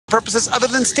purposes other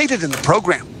than stated in the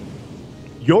program.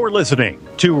 You're listening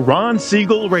to Ron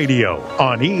Siegel Radio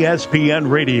on ESPN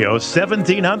Radio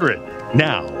 1700.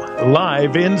 Now,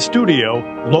 live in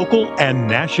studio, local and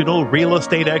national real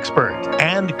estate expert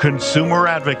and consumer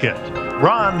advocate,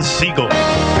 Ron Siegel.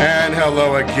 And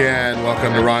hello again.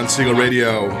 Welcome to Ron Siegel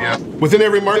Radio. Within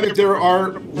every market there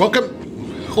are... Welcome.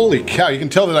 Holy cow, you can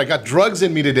tell that I got drugs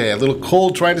in me today. A little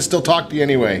cold, trying to still talk to you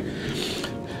anyway.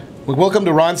 Welcome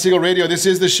to Ron Siegel Radio. This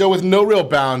is the show with no real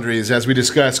boundaries as we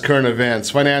discuss current events,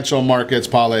 financial markets,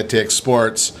 politics,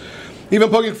 sports,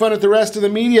 even poking fun at the rest of the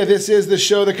media. This is the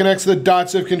show that connects the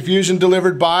dots of confusion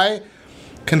delivered by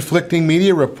conflicting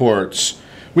media reports.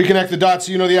 We connect the dots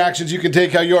so you know the actions you can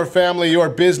take, how your family, your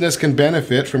business can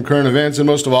benefit from current events, and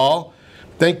most of all,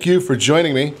 thank you for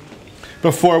joining me.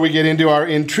 Before we get into our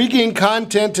intriguing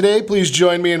content today, please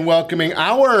join me in welcoming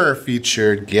our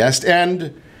featured guest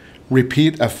and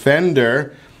repeat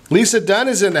offender. Lisa Dunn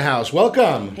is in the house.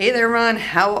 Welcome. Hey there, Ron.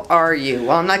 How are you?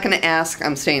 Well, I'm not going to ask.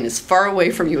 I'm staying as far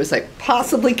away from you as I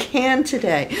possibly can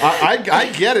today. I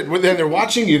get it. Then they're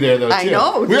watching you there, though, too. I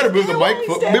know. We got to move the mic.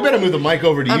 We better move the mic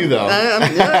over to you, though.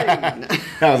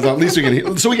 At least we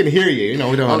can, so we can hear you. You know,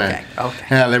 we don't want to.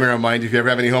 Okay. Let me remind you, if you ever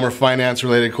have any home or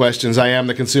finance-related questions, I am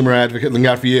the consumer advocate looking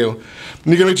out for you.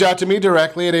 You can reach out to me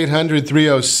directly at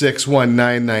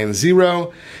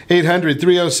 800-306-1990,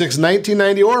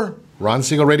 800-306-1990, or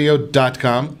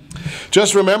RonSiegelRadio.com.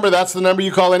 Just remember, that's the number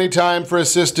you call anytime for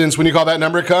assistance. When you call, that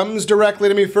number comes directly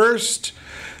to me first.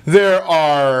 There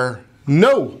are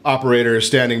no operators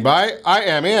standing by. I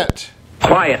am it.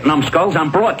 Quiet, numbskulls. I'm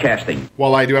broadcasting.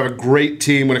 While I do have a great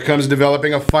team when it comes to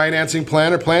developing a financing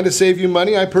plan or plan to save you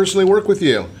money, I personally work with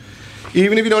you.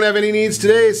 Even if you don't have any needs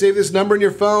today, save this number in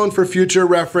your phone for future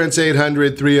reference,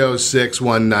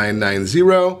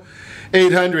 800-306-1990.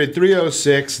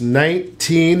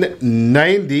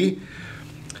 800-306-1990.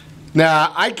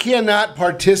 Now, I cannot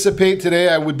participate today.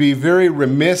 I would be very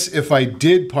remiss if I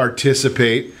did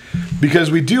participate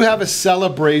because we do have a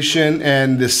celebration,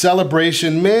 and the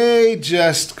celebration may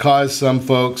just cause some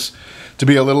folks to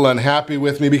be a little unhappy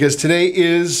with me because today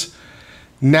is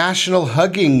National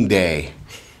Hugging Day.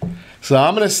 So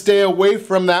I'm going to stay away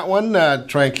from that one,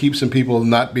 try and keep some people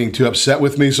not being too upset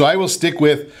with me. So I will stick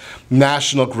with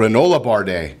National Granola Bar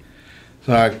Day.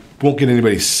 So I won't get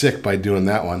anybody sick by doing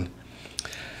that one.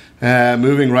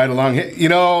 Moving right along. You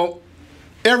know,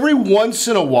 every once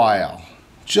in a while,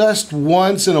 just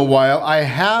once in a while, I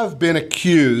have been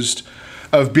accused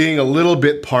of being a little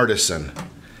bit partisan.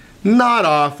 Not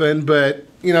often, but,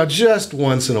 you know, just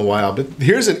once in a while. But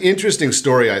here's an interesting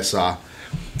story I saw.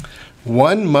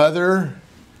 One mother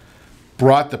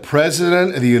brought the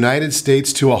President of the United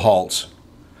States to a halt.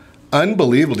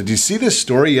 Unbelievable. Did you see this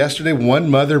story yesterday?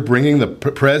 One mother bringing the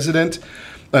President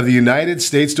of the United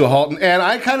States to a halt. And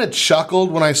I kind of chuckled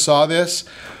when I saw this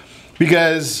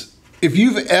because if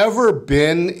you've ever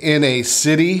been in a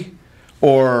city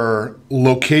or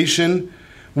location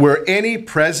where any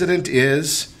president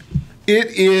is,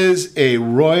 it is a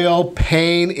royal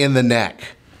pain in the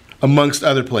neck, amongst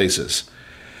other places.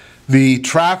 The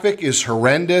traffic is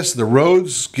horrendous. The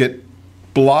roads get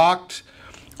blocked.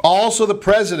 Also, the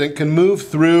president can move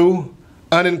through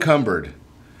unencumbered.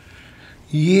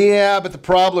 Yeah, but the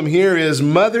problem here is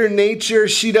Mother Nature,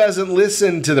 she doesn't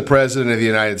listen to the President of the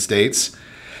United States.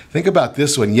 Think about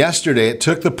this one. Yesterday, it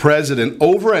took the president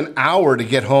over an hour to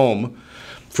get home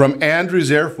from Andrews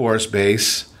Air Force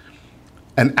Base,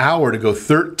 an hour to go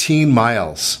 13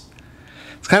 miles.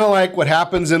 It's kind of like what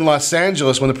happens in Los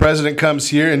Angeles when the president comes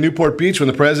here, in Newport Beach when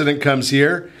the president comes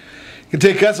here. It can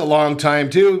take us a long time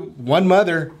too. One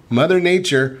mother, Mother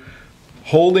Nature,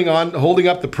 holding up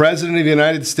the President of the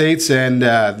United States and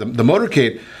the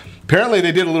motorcade. Apparently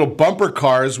they did a little bumper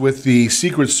cars with the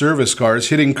Secret Service cars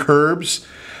hitting curbs.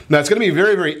 Now it's going to be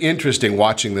very, very interesting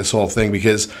watching this whole thing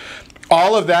because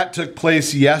all of that took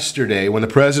place yesterday when the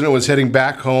president was heading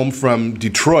back home from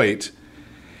Detroit.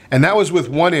 And that was with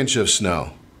 1 inch of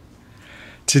snow.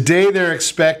 Today they're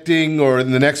expecting, or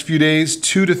in the next few days,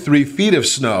 2 to 3 feet of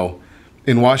snow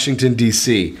in Washington,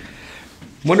 D.C.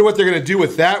 Wonder what they're going to do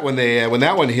with that when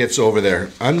that one hits over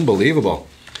there. Unbelievable.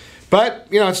 But,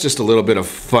 you know, it's just a little bit of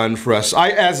fun for us.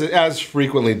 I, as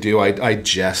frequently do, I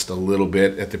jest a little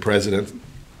bit at the president.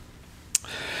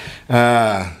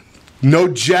 No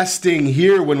jesting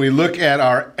here when we look at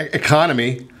our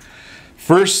economy.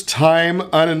 First time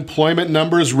unemployment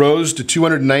numbers rose to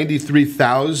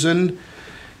 293,000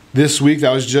 this week.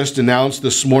 That was just announced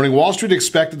this morning. Wall Street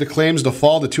expected the claims to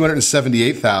fall to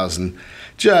 278,000.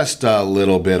 Just a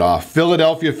little bit off.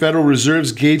 Philadelphia Federal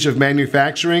Reserve's gauge of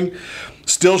manufacturing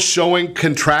still showing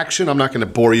contraction. I'm not going to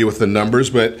bore you with the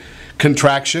numbers, but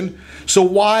contraction. So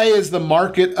why is the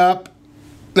market up?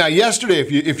 Now, yesterday,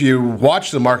 if you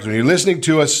watch the market, when you're listening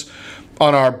to us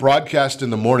on our broadcast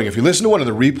in the morning, if you listen to one of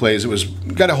the replays,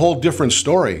 it got a whole different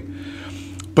story.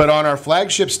 But on our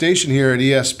flagship station here at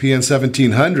ESPN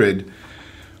 1700,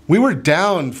 we were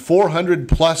down 400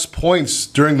 plus points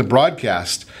during the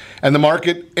broadcast, and the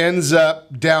market ends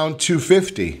up down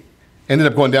 250. Ended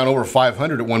up going down over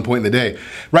 500 at one point in the day.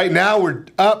 Right now, we're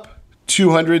up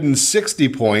 260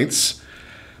 points,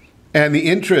 and the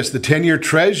interest, the 10-year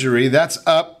Treasury, that's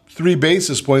up 3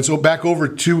 basis points, so back over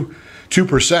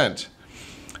 2%.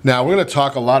 Now, we're going to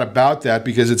talk a lot about that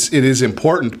because it is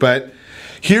important, but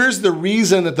here's the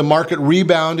reason that the market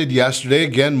rebounded yesterday.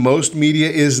 Again, most media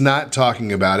is not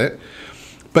talking about it,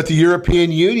 but the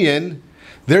European Union,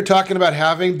 they're talking about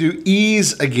having to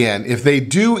ease again. If they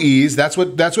do ease, that's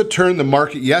what turned the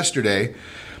market yesterday.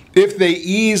 If they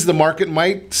ease, the market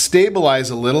might stabilize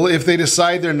a little. If they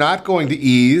decide they're not going to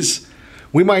ease,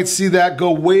 we might see that go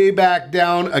way back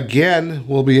down again.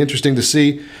 Will be interesting to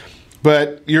see.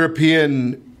 But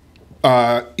European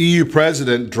EU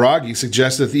President Draghi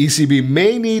suggested that the ECB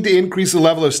may need to increase the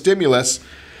level of stimulus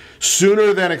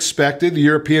sooner than expected. The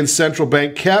European Central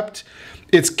Bank kept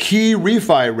its key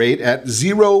refi rate at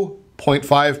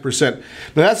 0.5%. Now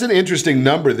that's an interesting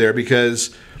number there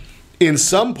because in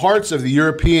some parts of the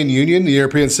European Union, the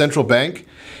European Central Bank,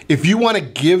 if you want to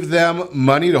give them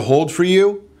money to hold for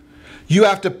you, you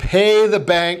have to pay the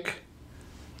bank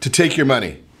to take your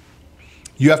money.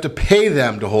 You have to pay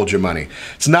them to hold your money.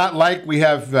 It's not like we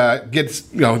have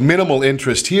minimal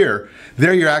interest here.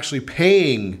 There you're actually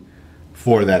paying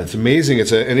for that. It's amazing.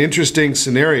 It's an interesting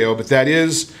scenario, but that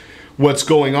is what's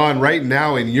going on right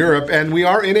now in Europe, and we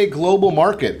are in a global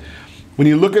market. When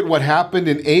you look at what happened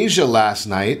in Asia last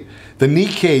night, the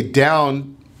Nikkei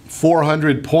down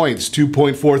 400 points,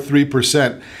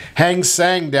 2.43%. Hang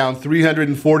Seng down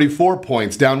 344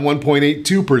 points, down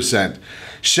 1.82%.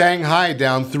 Shanghai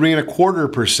down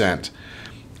 3.25%.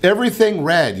 Everything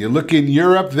red. You look in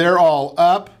Europe, they're all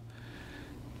up.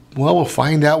 Well, we'll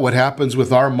find out what happens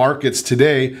with our markets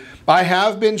today. I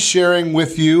have been sharing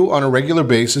with you on a regular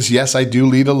basis. Yes, I do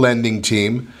lead a lending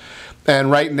team.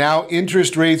 And right now,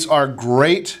 interest rates are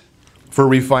great for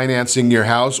refinancing your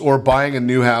house or buying a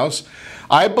new house.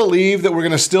 I believe that we're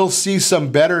going to still see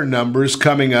some better numbers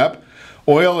coming up.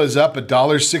 Oil is up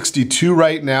 $1.62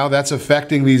 right now. That's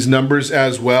affecting these numbers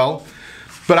as well.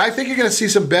 But I think you're going to see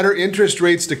some better interest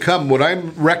rates to come. What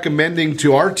I'm recommending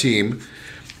to our team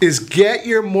is get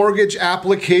your mortgage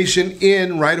application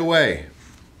in right away.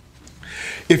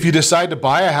 If you decide to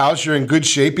buy a house, you're in good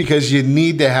shape because you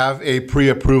need to have a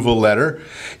pre-approval letter.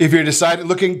 If you're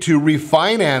looking to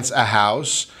refinance a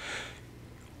house,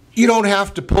 you don't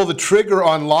have to pull the trigger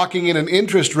on locking in an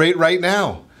interest rate right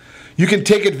now. You can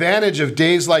take advantage of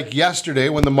days like yesterday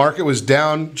when the market was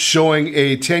down, showing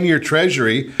a 10-year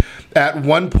Treasury at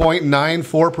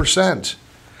 1.94%.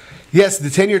 Yes, the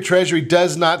 10-year Treasury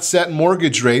does not set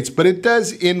mortgage rates, but it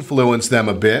does influence them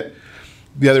a bit.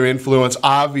 The other influence,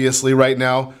 obviously, right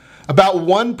now, about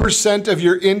 1% of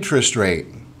your interest rate,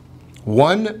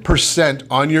 1%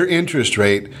 on your interest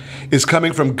rate is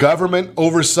coming from government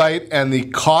oversight and the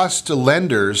cost to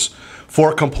lenders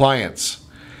for compliance.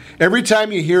 Every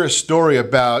time you hear a story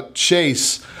about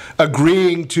Chase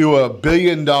agreeing to a $1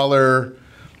 billion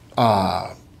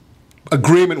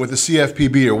agreement with the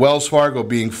CFPB or Wells Fargo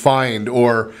being fined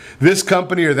or this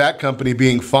company or that company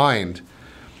being fined,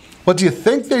 well, do you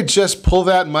think they just pull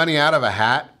that money out of a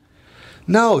hat?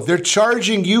 No, they're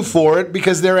charging you for it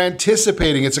because they're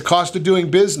anticipating it's a cost of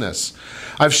doing business.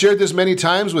 I've shared this many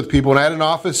times with people. When I had an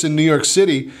office in New York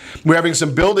City, we were having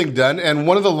some building done, and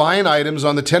one of the line items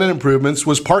on the tenant improvements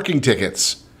was parking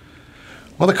tickets.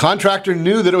 Well, the contractor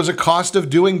knew that it was a cost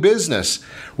of doing business.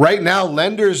 Right now,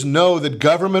 lenders know that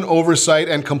government oversight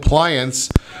and compliance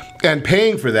and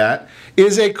paying for that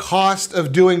is a cost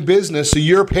of doing business, so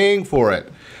you're paying for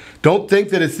it. Don't think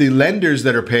that it's the lenders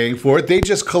that are paying for it. They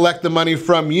just collect the money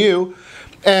from you.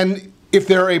 And if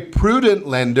they're a prudent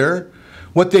lender,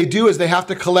 what they do is they have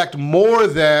to collect more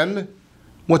than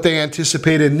what they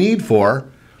anticipate a need for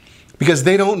because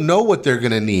they don't know what they're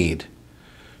going to need.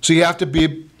 So you have to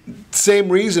be, same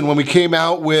reason when we came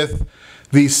out with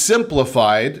the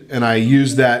simplified, and I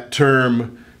use that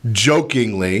term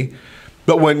jokingly,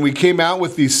 but when we came out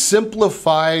with these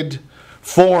simplified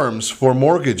forms for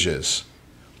mortgages,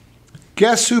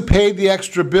 guess who paid the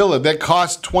extra bill that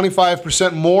cost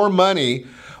 25% more money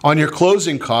on your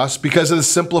closing costs because of the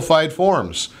simplified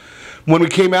forms? When we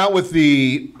came out with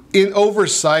the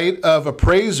oversight of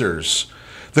appraisers,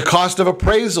 the cost of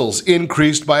appraisals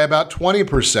increased by about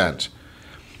 20%.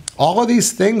 All of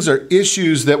these things are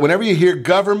issues that whenever you hear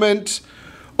government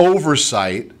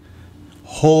oversight,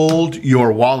 hold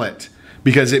your wallet,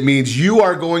 because it means you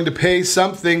are going to pay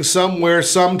something somewhere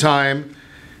sometime.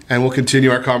 And we'll continue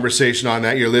our conversation on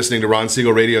that. You're listening to Ron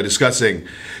Siegel Radio, discussing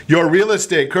your real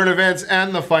estate, current events,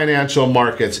 and the financial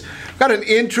markets. We've got an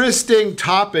interesting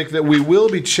topic that we will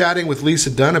be chatting with Lisa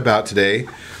Dunn about today.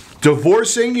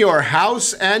 Divorcing your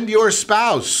house and your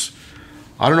spouse.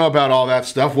 I don't know about all that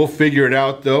stuff. We'll figure it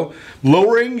out, though.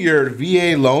 Lowering your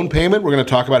VA loan payment. We're going to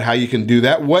talk about how you can do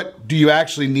that. What do you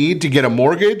actually need to get a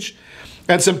mortgage?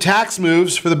 And some tax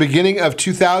moves for the beginning of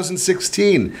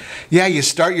 2016. Yeah, you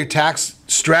start your tax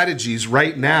strategies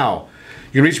right now.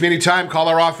 You can reach me anytime. Call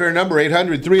our off-air number,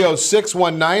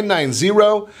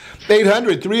 800-306-1990,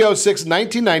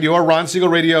 800-306-1990, or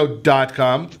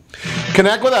ronsiegelradio.com.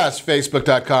 Connect with us,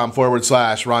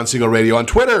 facebook.com/Ron Siegel Radio, on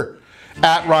Twitter,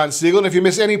 @Ron Siegel. And if you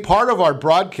miss any part of our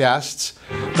broadcasts,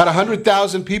 about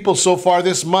 100,000 people so far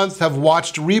this month have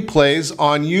watched replays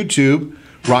on YouTube,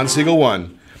 Ron Siegel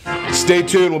 1. Stay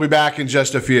tuned. We'll be back in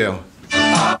just a few.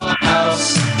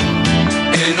 House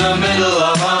in the middle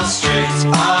of our street.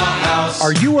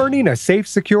 Are you earning a safe,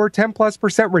 secure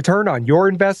 10+% return on your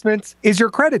investments? Is your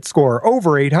credit score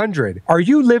over 800? Are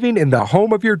you living in the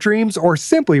home of your dreams, or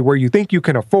simply where you think you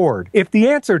can afford? If the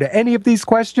answer to any of these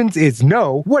questions is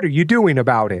no, what are you doing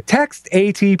about it? Text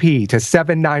ATP to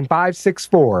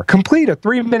 79564. Complete a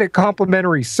 3-minute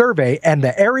complimentary survey, and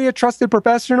the area trusted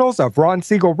professionals of Ron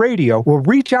Siegel Radio will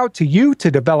reach out to you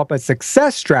to develop a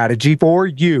success strategy for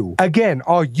you. Again,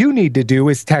 all you need to do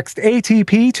is text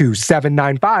ATP to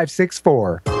 79564.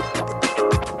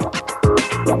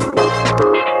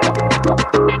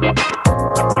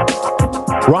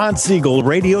 Ron Siegel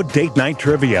Radio Date Night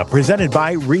Trivia, presented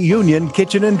by Reunion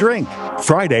Kitchen and Drink.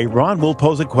 Friday, Ron will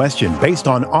pose a question based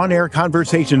on-air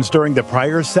conversations during the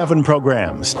prior 7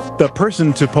 programs. The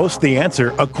person to post the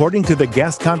answer according to the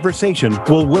guest conversation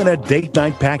will win a date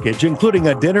night package, including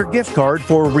a dinner gift card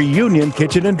for Reunion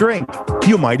Kitchen and Drink.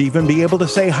 You might even be able to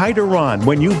say hi to Ron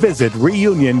when you visit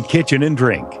Reunion Kitchen and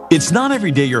Drink. It's not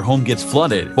every day your home gets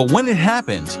flooded, but when it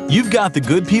happens, you've got the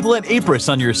good people at Apris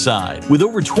on your side. With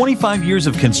over 25 years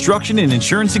of construction and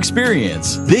insurance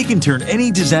experience, they can turn any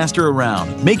disaster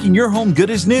around, making your home good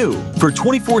as new. For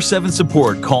 24/7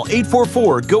 support, call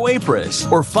 844-GO-APRIS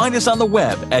or find us on the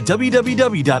web at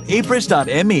www.apris.me.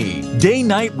 Day,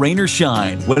 night, rain, or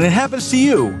shine, when it happens to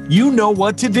you, you know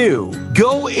what to do.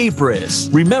 Go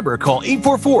Apris. Remember, call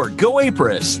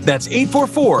 844-GO-APRIS. That's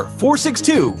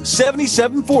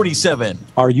 844-462-7747.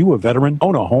 Are you a veteran,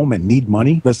 own a home, and need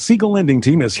money? The Siegel Lending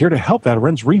Team is here to help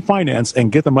veterans refinance and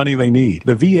get the money they need.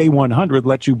 The VA 100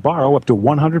 lets you borrow up to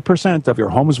 100% of your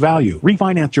home's value,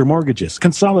 refinance your mortgages,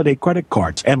 consolidate credit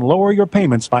cards, and lower your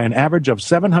payments by an average of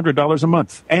 $700 a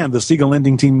month. And the Siegel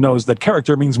Lending Team knows that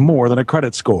character means more than a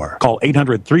credit score. Call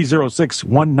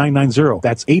 800-306-1990.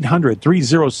 That's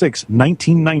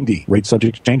 800-306-1990. Rate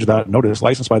subject to change without notice.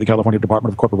 Licensed by the California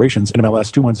Department of Corporations,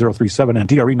 NMLS 21037, and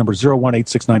DRE number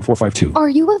 018694552. Are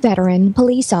you a veteran,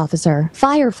 police officer,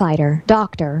 firefighter,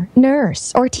 doctor,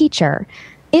 nurse, or teacher?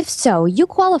 If so, you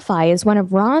qualify as one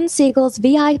of Ron Siegel's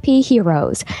VIP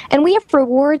heroes, and we have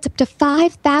rewards up to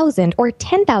 $5,000 or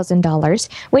 $10,000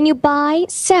 when you buy,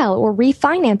 sell, or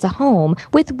refinance a home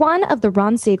with one of the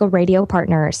Ron Siegel Radio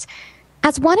partners.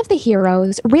 As one of the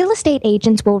heroes, real estate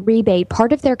agents will rebate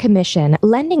part of their commission.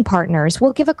 Lending partners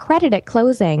will give a credit at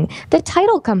closing. The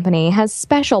title company has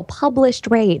special published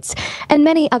rates, and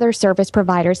many other service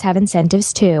providers have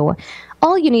incentives too.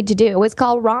 All you need to do is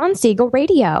call Ron Siegel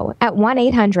Radio at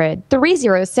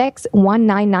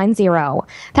 1-800-306-1990.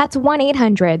 That's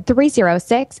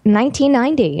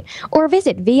 1-800-306-1990. Or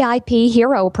visit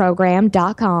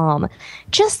VIPHeroProgram.com.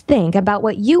 Just think about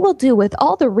what you will do with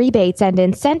all the rebates and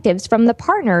incentives from the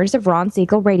partners of Ron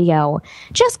Siegel Radio.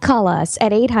 Just call us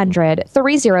at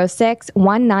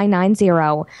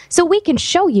 800-306-1990 so we can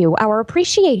show you our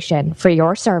appreciation for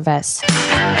your service.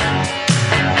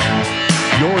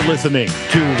 You're listening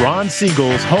to Ron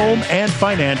Siegel's Home and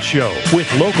Finance Show with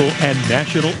local and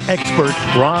national expert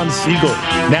Ron Siegel.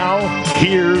 Now,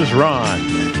 here's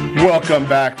Ron. Welcome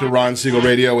back to Ron Siegel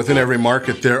Radio. Within every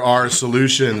market, there are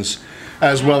solutions,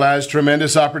 as well as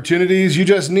tremendous opportunities. You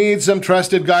just need some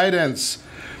trusted guidance.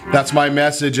 That's my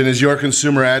message, and as your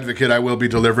consumer advocate, I will be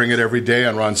delivering it every day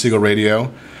on Ron Siegel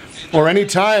Radio, or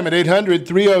anytime at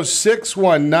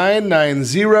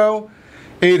 800-306-1990.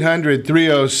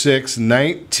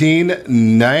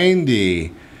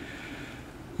 800-306-1990.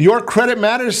 Your Credit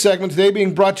Matters segment today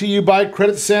being brought to you by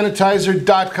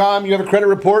CreditSanitizer.com. You have a credit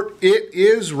report? It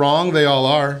is wrong. They all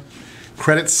are.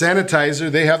 Credit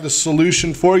Sanitizer, they have the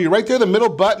solution for you. Right there, the middle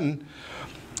button.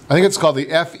 I think it's called the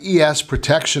FES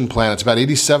Protection Plan. It's about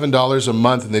 $87 a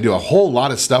month, and they do a whole lot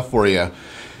of stuff for you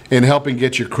in helping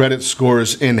get your credit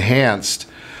scores enhanced.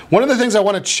 One of the things I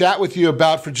want to chat with you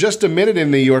about for just a minute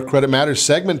in the Your Credit Matters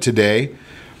segment today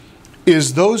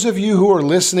is those of you who are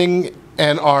listening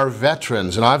and are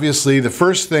veterans. And obviously, the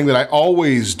first thing that I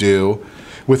always do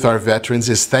with our veterans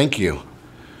is thank you.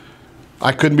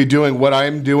 I couldn't be doing what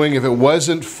I'm doing if it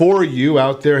wasn't for you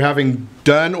out there having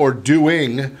done or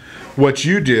doing what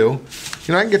you do.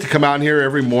 You know, I can get to come out here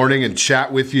every morning and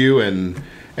chat with you and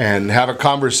have a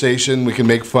conversation. We can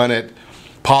make fun at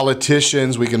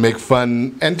politicians. We can make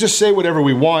fun and just say whatever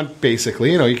we want,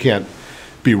 basically. You know, you can't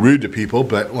be rude to people,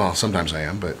 but, well, sometimes I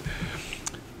am, but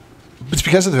it's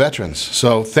because of the veterans.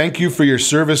 So thank you for your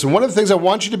service. And one of the things I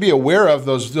want you to be aware of,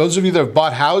 those of you that have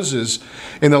bought houses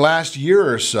in the last year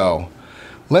or so,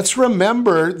 let's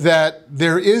remember that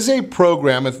there is a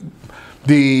program,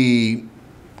 the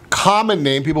common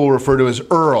name people will refer to as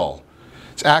IRRL.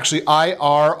 It's actually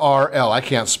IRRL. I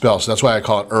can't spell, so that's why I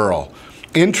call it IRRL.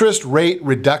 Interest Rate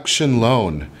Reduction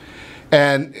Loan.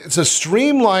 And it's a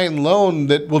streamlined loan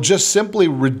that will just simply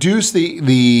reduce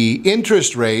the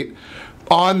interest rate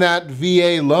on that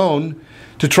VA loan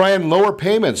to try and lower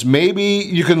payments. Maybe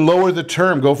you can lower the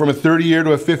term, go from a 30-year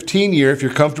to a 15-year if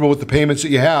you're comfortable with the payments that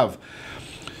you have.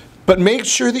 But make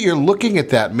sure that you're looking at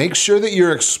that. Make sure that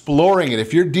you're exploring it.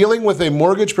 If you're dealing with a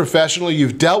mortgage professional,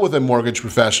 you've dealt with a mortgage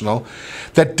professional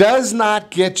that does not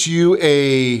get you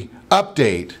a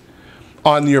update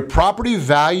on your property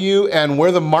value and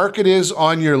where the market is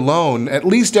on your loan at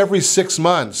least every 6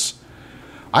 months,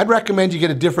 I'd recommend you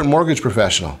get a different mortgage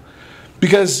professional.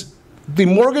 Because the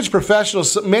mortgage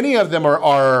professionals, many of them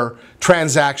are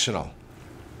transactional.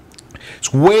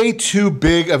 It's way too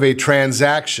big of a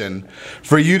transaction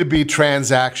for you to be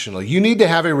transactional. You need to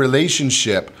have a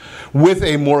relationship with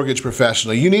a mortgage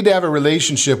professional. You need to have a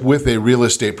relationship with a real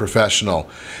estate professional,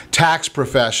 tax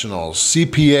professionals,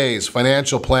 CPAs,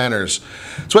 financial planners.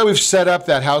 That's why we've set up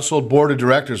that household board of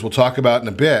directors we'll talk about in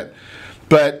a bit.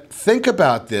 But think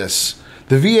about this.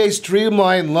 The VA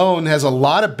Streamline Loan has a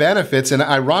lot of benefits, and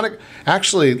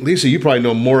actually, Lisa, you probably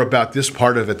know more about this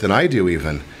part of it than I do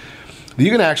even. You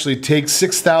can actually take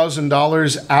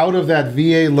 $6,000 out of that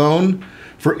VA loan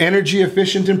for energy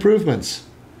efficient improvements.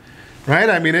 Right?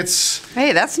 I mean,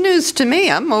 Hey, that's news to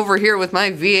me. I'm over here with my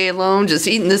VA loan just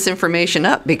eating this information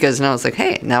up because now it's like,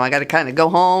 hey, now I got to kind of go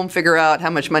home, figure out how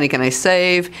much money can I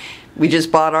save. We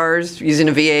just bought ours using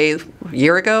a VA a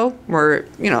year ago where,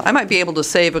 I might be able to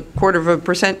save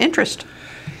 0.25% interest.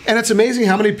 And it's amazing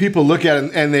how many people look at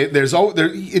it, and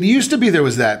it used to be there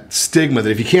was that stigma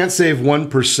that if you can't save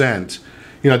 1%,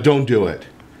 don't do it.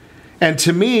 And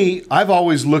to me, I've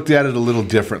always looked at it a little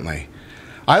differently.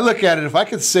 I look at it, if I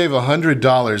could save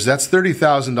 $100, that's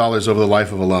 $30,000 over the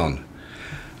life of a loan.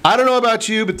 I don't know about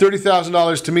you, but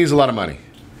 $30,000 to me is a lot of money.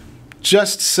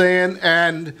 Just saying.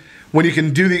 And when you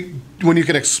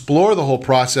can explore the whole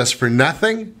process for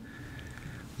nothing,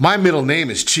 my middle name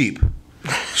is cheap.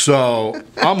 So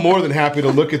I'm more than happy to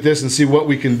look at this and see what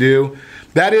we can do.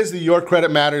 That is the Your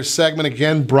Credit Matters segment,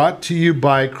 again, brought to you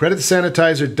by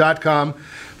CreditSanitizer.com.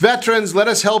 Veterans, let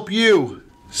us help you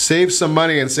save some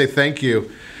money and say thank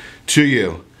you to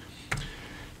you.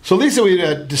 So, Lisa,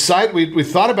 we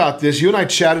thought about this. You and I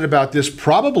chatted about this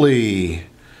probably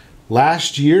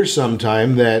last year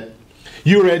sometime, that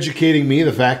you were educating me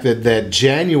the fact that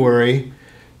January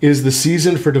is the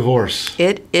season for divorce.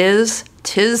 It is.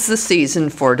 'Tis the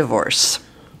season for divorce.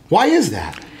 Why is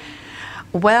that?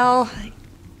 Well,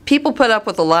 people put up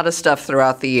with a lot of stuff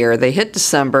throughout the year. They hit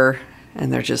December,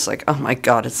 and they're just like, oh my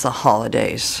God, it's the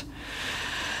holidays.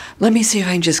 Let me see if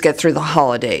I can just get through the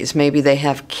holidays. Maybe they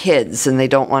have kids, and they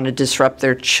don't want to disrupt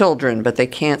their children, but they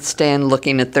can't stand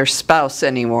looking at their spouse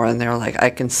anymore, and they're like,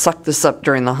 I can suck this up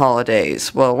during the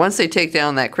holidays. Well, once they take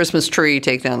down that Christmas tree,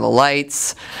 take down the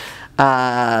lights,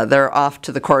 they're off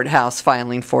to the courthouse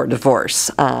filing for divorce.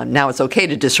 Now it's okay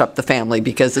to disrupt the family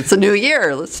because it's a new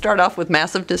year. Let's start off with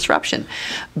massive disruption.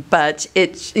 But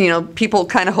people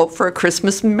kind of hope for a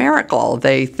Christmas miracle.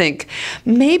 They think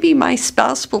maybe my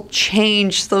spouse will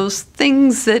change those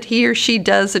things that he or she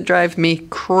does that drive me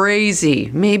crazy.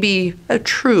 Maybe a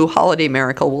true holiday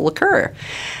miracle will occur.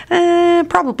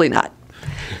 Probably not.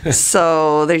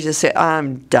 So they just say,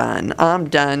 I'm done.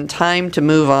 Time to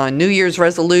move on. New Year's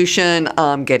resolution,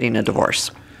 I'm getting a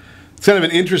divorce. It's kind of an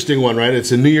interesting one, right?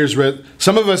 It's a New Year's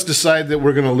some of us decide that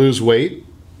we're going to lose weight.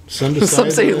 Some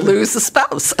say lose the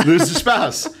spouse. Lose the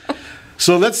spouse.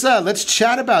 So let's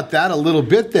chat about that a little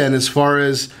bit then, as far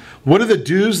as What are the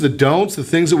do's, the don'ts, the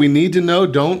things that we need to know,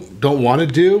 don't want to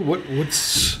do?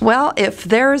 What's... Well, if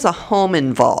there's a home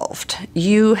involved,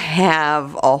 you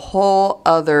have a whole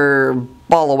other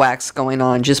ball of wax going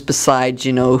on just besides,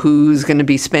 who's going to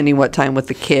be spending what time with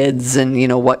the kids and,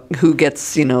 who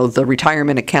gets, the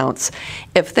retirement accounts.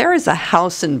 If there is a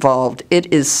house involved,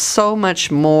 it is so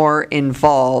much more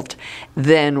involved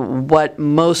than what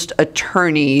most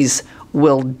attorneys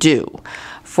will do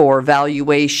for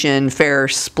valuation, fair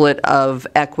split of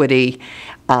equity.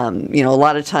 A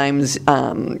lot of times,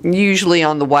 usually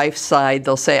on the wife's side,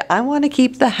 they'll say, I want to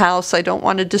keep the house. I don't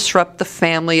want to disrupt the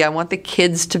family. I want the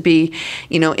kids to be,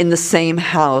 in the same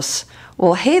house.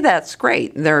 Well, hey, that's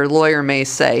great. Their lawyer may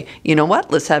say, you know what,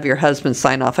 let's have your husband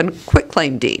sign off on a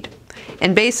quitclaim deed.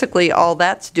 And basically all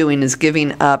that's doing is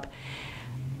giving up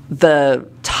the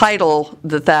title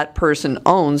that person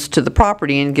owns to the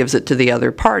property and gives it to the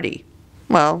other party.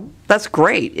 Well, that's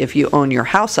great if you own your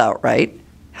house outright.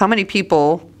 How many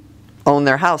people own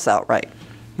their house outright?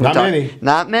 Not many.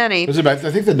 Not many. I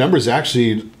think the number is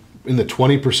actually in the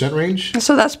 20% range.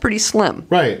 So that's pretty slim.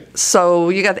 Right. So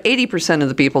you got 80% of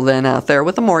the people then out there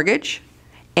with a mortgage,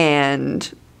 and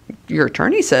your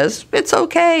attorney says, it's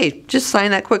okay, just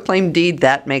sign that quitclaim deed.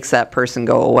 That makes that person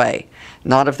go away.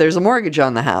 Not if there's a mortgage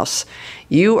on the house.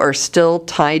 You are still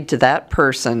tied to that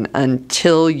person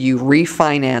until you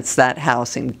refinance that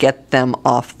house and get them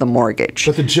off the mortgage.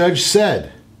 But the judge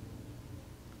said.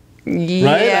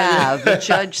 Yeah, right? The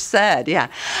judge said, yeah.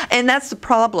 And that's the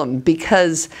problem,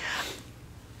 because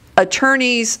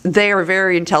attorneys, they are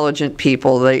very intelligent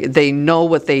people. They know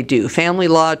what they do. Family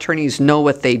law attorneys know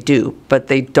what they do, but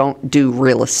they don't do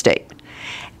real estate.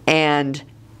 And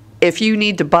if you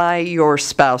need to buy your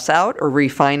spouse out or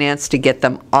refinance to get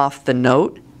them off the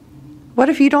note, what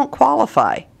if you don't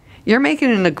qualify? You're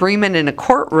making an agreement in a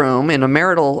courtroom, in a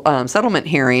marital settlement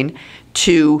hearing,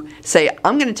 to say,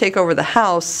 I'm going to take over the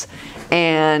house,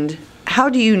 and how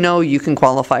do you know you can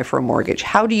qualify for a mortgage?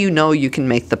 How do you know you can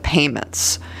make the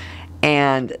payments?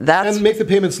 And make the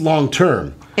payments long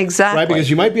term. Exactly. Right, because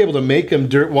you might be able to make them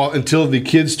until the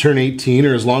kids turn 18,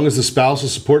 or as long as the spousal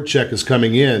support check is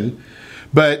coming in.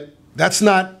 But that's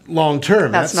not long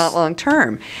term. That's not long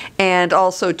term. And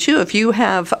also, too, if you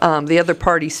have the other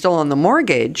party still on the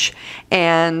mortgage,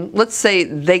 and let's say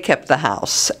they kept the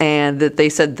house and that they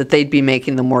said that they'd be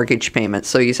making the mortgage payment.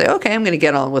 So you say, okay, I'm going to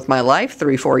get on with my life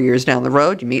 3-4 years down the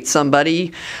road. You meet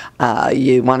somebody,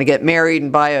 you want to get married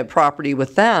and buy a property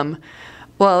with them.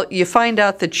 Well, you find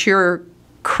out that your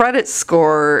credit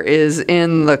score is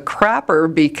in the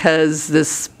crapper because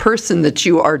this person that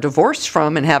you are divorced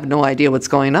from and have no idea what's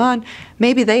going on,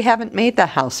 maybe they haven't made the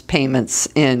house payments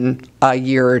in a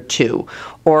year or two,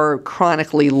 or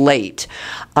chronically late.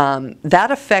 That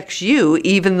affects you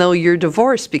even though you're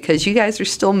divorced, because you guys are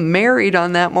still married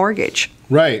on that mortgage.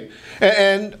 Right.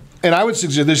 And I would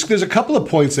suggest there's a couple of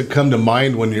points that come to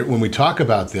mind when we talk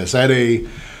about this. I had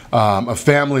a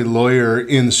family lawyer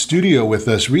in the studio with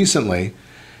us recently,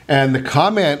 and the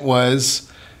comment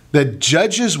was that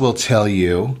judges will tell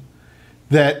you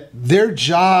that their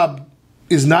job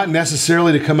is not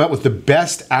necessarily to come up with the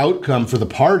best outcome for the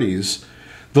parties.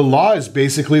 The law is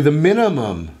basically the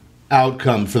minimum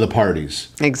outcome for the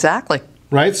parties. Exactly.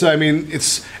 Right? So, I mean,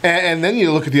 and then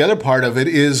you look at the other part of it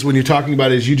is when you're talking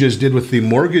about, as you just did with the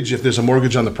mortgage, if there's a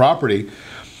mortgage on the property,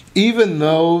 even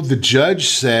though the judge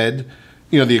said,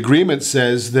 the agreement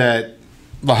says that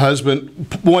the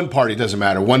husband, one party, doesn't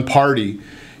matter, one party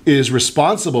is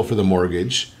responsible for the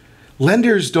mortgage,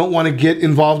 lenders don't want to get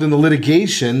involved in the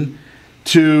litigation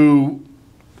to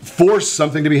force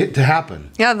something to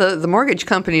happen. Yeah, the mortgage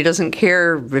company doesn't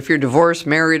care if you're divorced,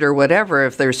 married, or whatever.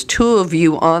 If there's two of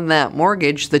you on that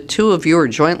mortgage, the two of you are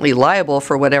jointly liable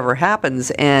for whatever happens.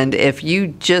 And if you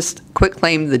just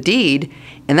quitclaim the deed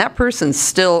and that person's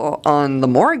still on the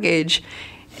mortgage,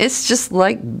 it's just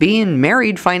like being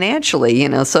married financially,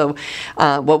 So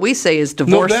what we say is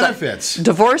divorce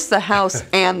the house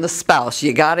and the spouse.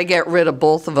 You got to get rid of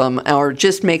both of them, or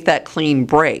just make that clean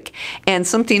break. And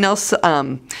something else,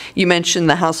 you mentioned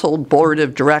the household board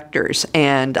of directors,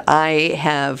 and I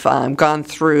have gone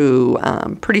through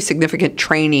pretty significant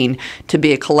training to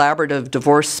be a collaborative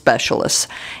divorce specialist.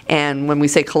 And when we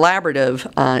say collaborative,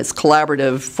 it's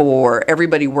collaborative for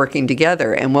everybody working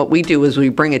together. And what we do is we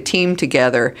bring a team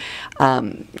together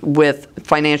with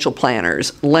financial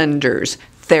planners, lenders,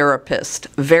 therapists,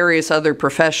 various other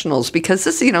professionals, because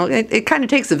this, it kind of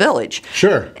takes a village.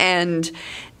 Sure. And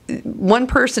one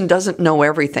person doesn't know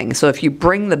everything. So if you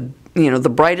bring the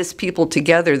brightest people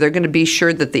together, they're going to be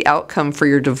sure that the outcome for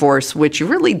your divorce, which you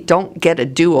really don't get a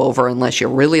do-over unless you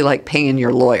really like paying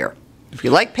your lawyer. If you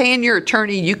like paying your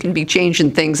attorney, you can be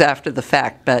changing things after the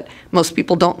fact, but most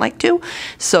people don't like to.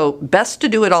 So best to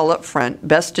do it all up front,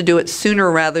 best to do it sooner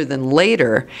rather than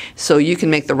later so you can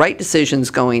make the right decisions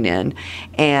going in.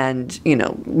 And, you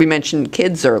know, we mentioned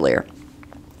kids earlier,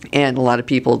 and a lot of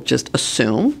people just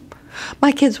assume,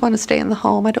 my kids want to stay in the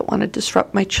home, I don't want to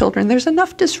disrupt my children. There's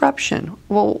enough disruption.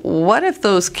 Well, what if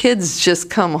those kids just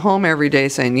come home every day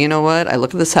saying, you know what, I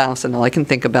look at this house and all I can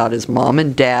think about is mom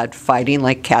and dad fighting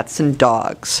like cats and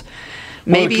dogs.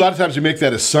 Maybe, well, a lot of times we make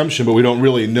that assumption, but we don't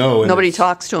really know. Nobody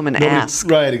talks to them and asks.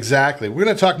 Right, exactly. We're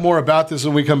going to talk more about this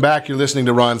when we come back. You're listening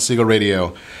to Ron Siegel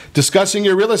Radio, discussing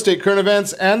your real estate current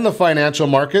events and the financial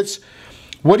markets.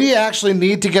 What do you actually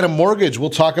need to get a mortgage?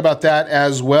 We'll talk about that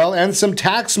as well, and some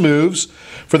tax moves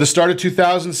for the start of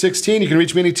 2016. You can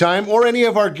reach me anytime, or any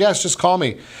of our guests. Just call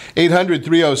me,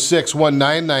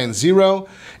 800-306-1990,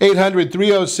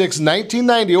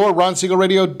 800-306-1990, or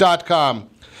ronsiegelradio.com.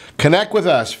 Connect with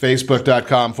us,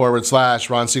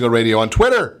 facebook.com/Ron Siegel Radio, on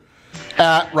Twitter,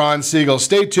 @Ron Siegel.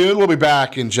 Stay tuned. We'll be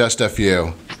back in just a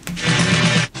few.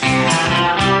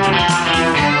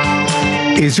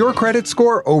 Is your credit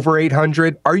score over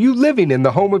 800? Are you living in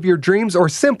the home of your dreams, or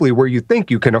simply where you think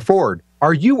you can afford?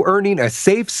 Are you earning a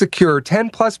safe, secure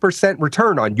 10+%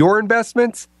 return on your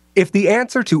investments? If the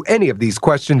answer to any of these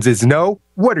questions is no,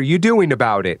 what are you doing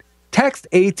about it? Text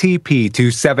ATP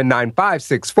to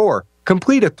 79564.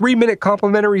 Complete a 3-minute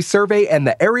complimentary survey, and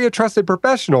the area trusted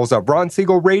professionals of Ron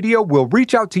Siegel Radio will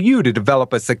reach out to you to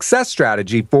develop a success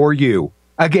strategy for you.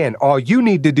 Again, all you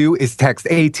need to do is text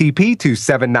ATP to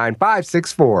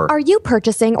 79564. Are you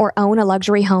purchasing or own a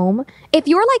luxury home? If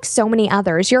you're like so many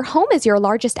others, your home is your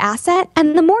largest asset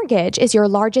and the mortgage is your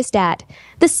largest debt.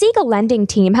 The Siegel lending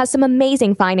team has some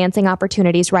amazing financing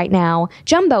opportunities right now.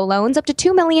 Jumbo loans up to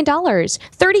 $2 million,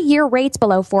 30-year rates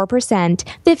below 4%,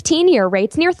 15-year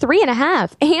rates near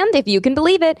 3.5%, and if you can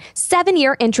believe it,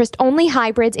 7-year interest-only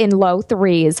hybrids in low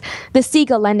 3s. The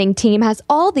Siegel lending team has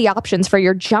all the options for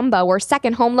your jumbo or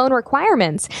second home loan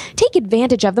requirements. Take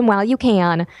advantage of them while you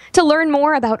can. To learn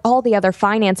more about all the other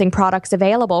financing products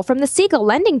available from the Siegel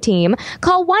lending team,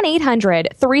 call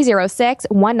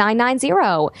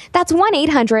 1-800-306-1990. That's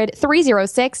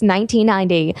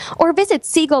 1-800-306-1990. Or visit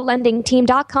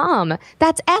SiegelLendingTeam.com.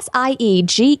 That's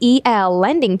SIEGEL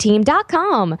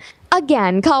lendingteam.com.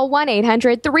 Again, call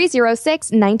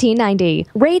 1-800-306-1990.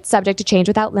 Rates subject to change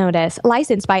without notice.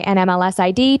 Licensed by NMLS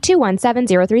ID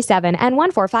 217037 and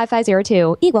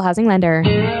 145502. Equal housing lender.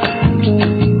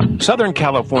 Southern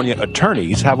California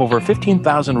attorneys have over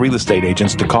 15,000 real estate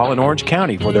agents to call in Orange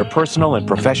County for their personal and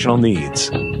professional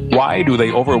needs. Why do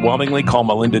they overwhelmingly call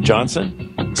Melinda Johnson?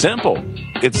 Simple.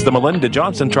 It's the Melinda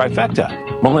Johnson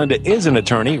trifecta. Melinda is an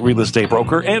attorney, real estate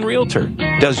broker, and realtor.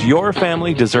 Does your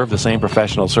family deserve the same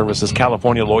professional services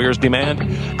California lawyers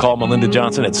demand? Call Melinda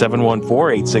Johnson at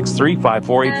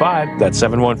 714-863-5485. That's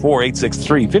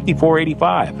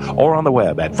 714-863-5485. Or on the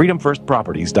web at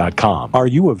freedomfirstproperties.com. Are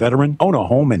you a veteran, own a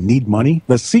home, and need money?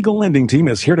 The Siegel lending team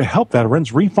is here to help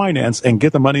veterans refinance and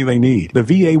get the money they need. The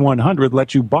VA 100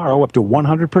 lets you borrow up to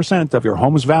 100% of your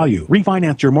home's value,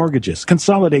 refinance your mortgages,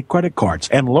 consolidate credit cards,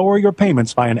 and lower your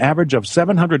payments by an average of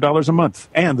 $700 a month.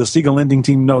 And the Siegel lending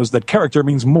team knows that character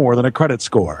means more than a credit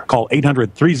score. Call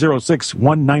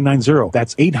 800-306-1990.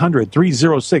 That's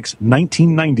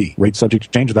 800-306-1990. Rate subject to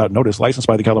change without notice. Licensed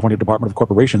by the California Department of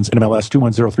Corporations, NMLS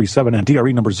 21037, and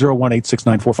DRE number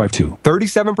 018694452.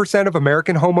 37% of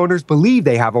American homeowners believe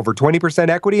they have over 20%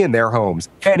 equity in their homes.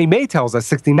 Fannie Mae tells us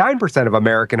 69% of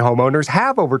American homeowners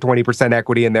have over 20%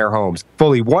 equity in their homes.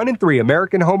 Fully 1 in 3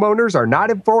 American homeowners are not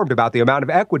informed about the amount of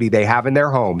equity they have in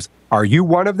their homes. Are you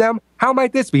one of them? How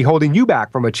might this be holding you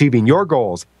back from achieving your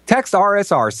goals? Text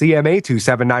RSR-CMA to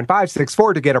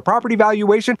 79564 to get a property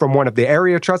valuation from one of the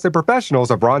area trusted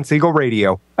professionals of Ron Siegel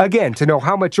Radio. Again, to know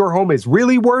how much your home is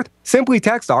really worth, simply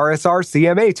text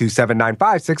RSR-CMA to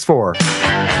 79564.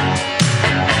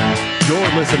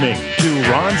 You're listening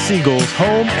to Ron Siegel's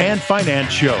Home and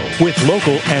Finance Show with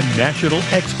local and national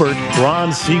expert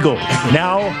Ron Siegel.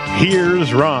 Now,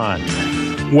 here's Ron.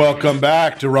 Welcome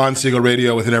back to Ron Siegel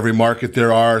Radio. Within every market,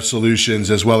 there are solutions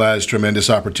as well as tremendous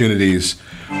opportunities.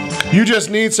 You just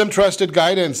need some trusted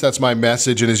guidance. That's my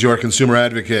message, and as your consumer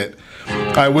advocate,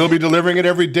 I will be delivering it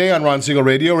every day on Ron Siegel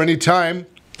Radio or anytime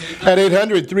at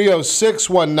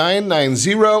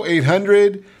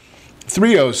 800-306-1990,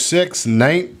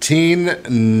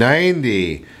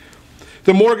 800-306-1990.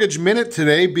 The Mortgage Minute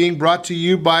today being brought to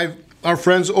you by our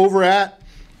friends over at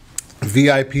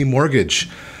VIP Mortgage.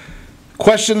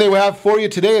 Question they will have for you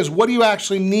today is, what do you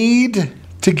actually need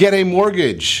to get a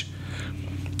mortgage?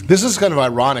 This is kind of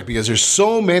ironic because there's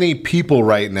so many people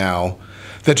right now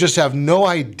that just have no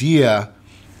idea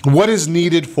what is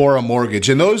needed for a mortgage.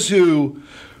 And those who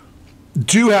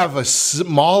do have a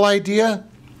small idea,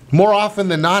 more often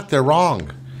than not, they're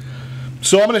wrong.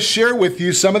 So I'm going to share with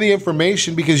you some of the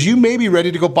information because you may be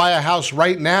ready to go buy a house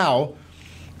right now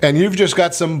and you've just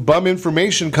got some bum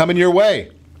information coming your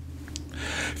way.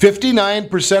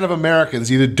 59% of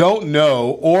Americans either don't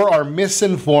know or are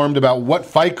misinformed about what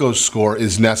FICO score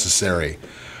is necessary.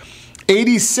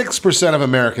 86% of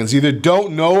Americans either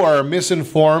don't know or are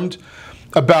misinformed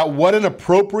about what an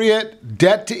appropriate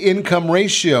debt-to-income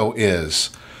ratio is.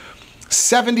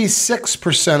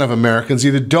 76% of Americans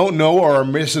either don't know or are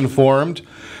misinformed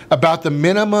about the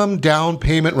minimum down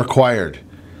payment required.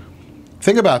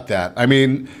 Think about that. I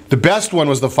mean, the best one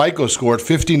was the FICO score at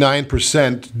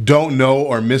 59% don't know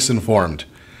or misinformed.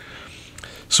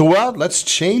 So, well, let's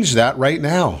change that right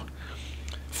now.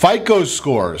 FICO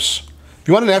scores. If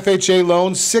you want an FHA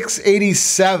loan,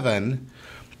 687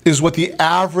 is what the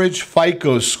average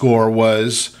FICO score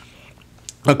was,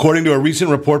 according to a recent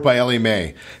report by Ellie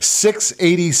Mae.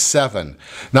 687.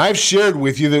 Now, I've shared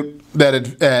with you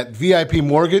that at VIP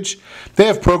Mortgage, they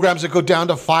have programs that go down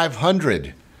to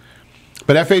 500.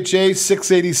 But FHA,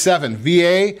 687.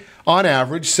 VA, on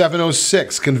average,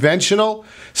 706. Conventional,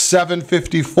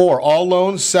 754. All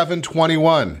loans,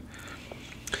 721.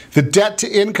 The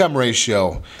debt-to-income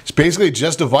ratio is basically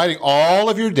just dividing all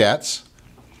of your debts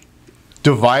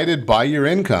divided by your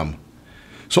income.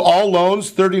 So all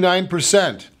loans,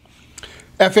 39%.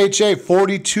 FHA,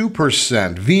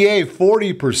 42%. VA,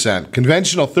 40%.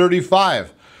 Conventional, 35%.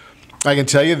 I can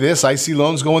tell you this, I see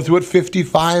loans going through at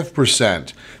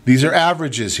 55%. These are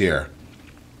averages here.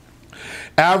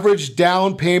 Average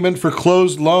down payment for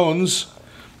closed loans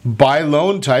by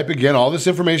loan type. Again, all this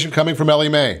information coming from Ellie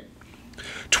Mae.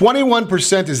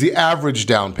 21% is the average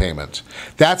down payment.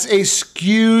 That's a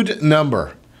skewed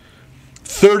number.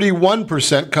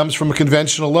 31% comes from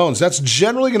conventional loans. That's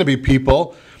generally going to be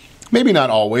people, maybe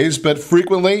not always, but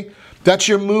frequently, that's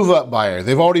your move-up buyer.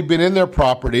 They've already been in their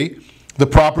property. The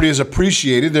property is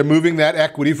appreciated. They're moving that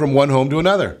equity from one home to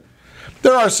another.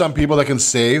 There are some people that can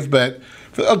save, but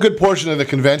a good portion of the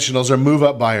conventionals are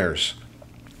move-up buyers.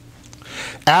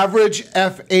 Average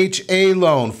FHA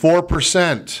loan,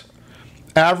 4%.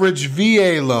 Average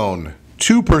VA loan,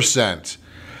 2%.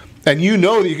 And you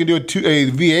know that you can do a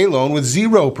VA loan with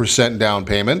 0% down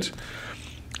payment.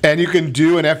 And you can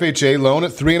do an FHA loan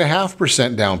at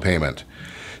 3.5% down payment.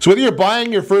 So whether you're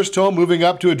buying your first home, moving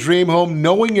up to a dream home,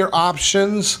 knowing your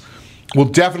options will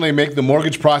definitely make the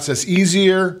mortgage process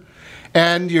easier.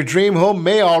 And your dream home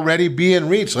may already be in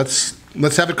reach. Let's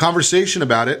have a conversation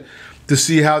about it to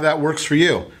see how that works for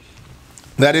you.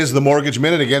 That is the Mortgage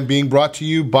Minute, again being brought to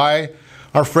you by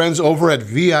our friends over at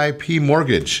VIP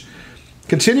Mortgage.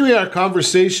 Continuing our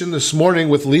conversation this morning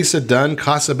with Lisa Dunn,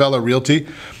 Casabella Realty.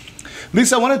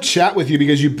 Lisa, I want to chat with you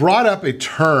because you brought up a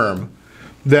term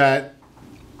that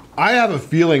I have a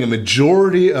feeling a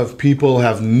majority of people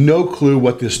have no clue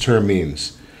what this term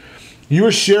means. You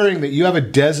were sharing that you have a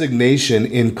designation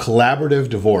in collaborative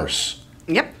divorce.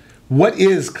 Yep. What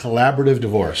is collaborative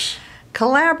divorce?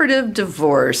 Collaborative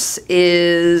divorce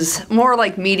is more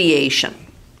like mediation.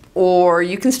 Or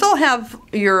you can still have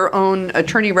your own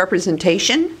attorney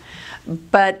representation,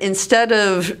 but instead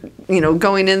of,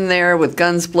 going in there with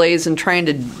guns blazing, trying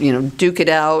to, duke it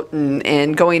out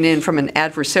and going in from an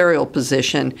adversarial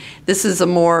position, this is a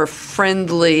more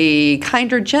friendly,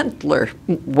 kinder, gentler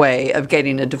way of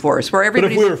getting a divorce. Where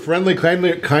everybody. But if we were friendly,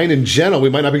 kind, and gentle, we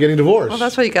might not be getting divorced. Well,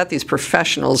 that's why you got these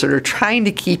professionals that are trying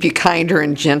to keep you kinder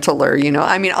and gentler.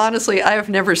 I mean, honestly, I have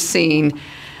never seen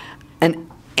an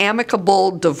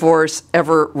amicable divorce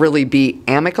ever really be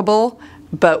amicable.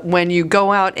 But when you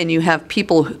go out and you have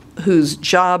people whose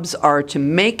jobs are to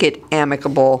make it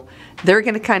amicable, they're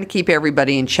going to kind of keep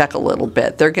everybody in check a little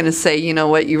bit. They're going to say, you know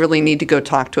what, you really need to go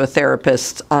talk to a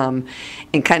therapist and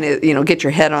kind of, get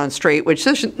your head on straight, which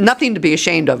there's nothing to be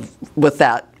ashamed of with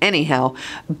that anyhow.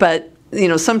 But,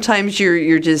 sometimes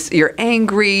you're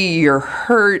angry, you're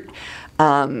hurt.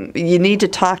 You need to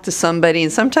talk to somebody,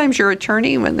 and sometimes your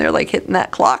attorney, when they're like hitting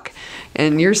that clock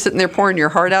and you're sitting there pouring your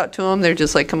heart out to them, they're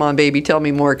just like, come on, baby, tell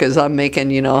me more because I'm making,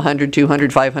 $100,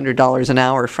 $200, $500 an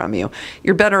hour from you.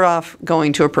 You're better off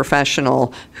going to a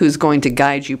professional who's going to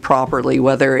guide you properly,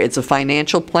 whether it's a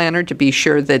financial planner to be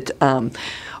sure that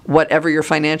whatever your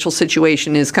financial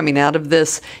situation is coming out of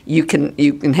this, you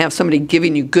can have somebody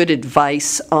giving you good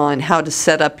advice on how to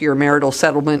set up your marital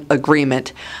settlement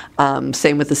agreement.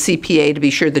 Same with the CPA to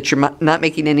be sure that you're not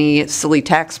making any silly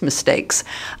tax mistakes.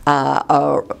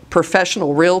 A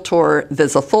professional realtor,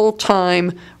 there's a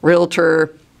full-time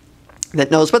realtor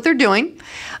that knows what they're doing,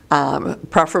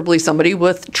 preferably somebody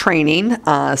with training,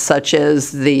 such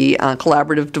as the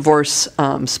collaborative divorce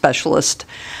specialist.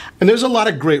 And there's a lot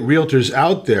of great realtors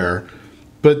out there,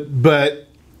 but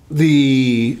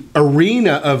the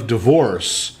arena of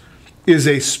divorce is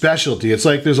a specialty. It's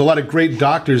like there's a lot of great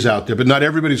doctors out there, but not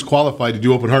everybody's qualified to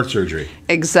do open heart surgery.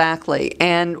 Exactly.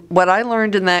 And what I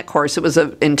learned in that course, it was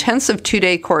an intensive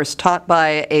 2-day course taught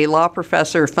by a law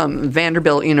professor from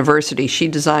Vanderbilt University. She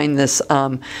designed this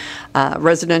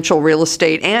residential real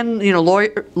estate and,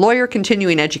 lawyer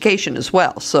continuing education as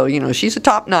well. So, she's a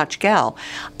top-notch gal.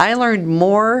 I learned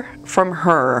more from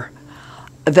her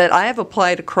that I have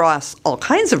applied across all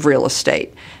kinds of real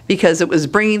estate because it was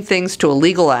bringing things to a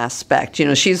legal aspect.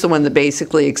 She's the one that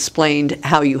basically explained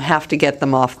how you have to get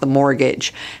them off the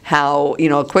mortgage, how,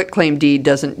 a quitclaim deed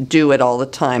doesn't do it all the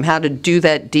time, how to do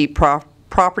that deep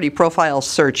property profile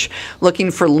search, looking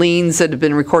for liens that have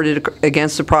been recorded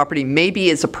against the property.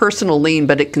 Maybe it's a personal lien,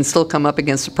 but it can still come up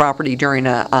against the property during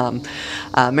a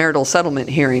marital settlement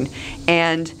hearing.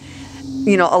 And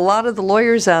a lot of the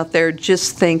lawyers out there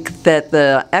just think that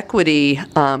the equity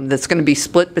that's going to be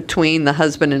split between the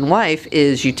husband and wife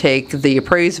is you take the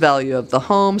appraised value of the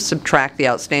home, subtract the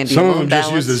outstanding loan balance. Some of them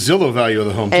just use the Zillow value of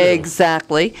the home, too.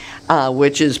 Exactly,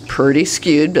 which is pretty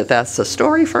skewed, but that's a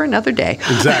story for another day.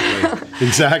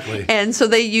 Exactly. And so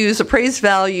they use appraised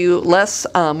value less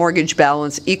mortgage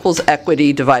balance equals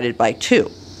equity divided by 2.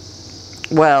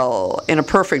 Well, in a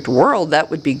perfect world, that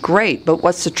would be great, but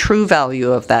what's the true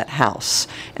value of that house?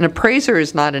 An appraiser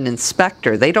is not an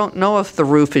inspector. They don't know if the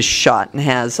roof is shot and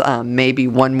has maybe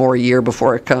one more year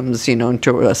before it comes,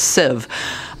 into a sieve,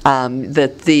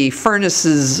 that the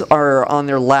furnaces are on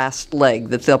their last leg,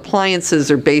 that the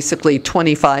appliances are basically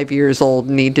 25 years old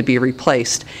and need to be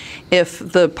replaced. If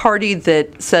the party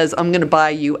that says, I'm going to buy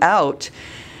you out,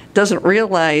 doesn't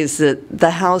realize that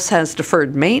the house has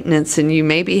deferred maintenance and you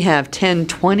maybe have $10,000,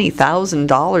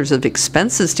 $20,000 of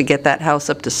expenses to get that house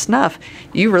up to snuff,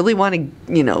 you really want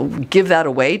to, give that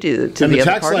away to the other party. And the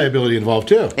tax liability involved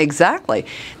too. Exactly.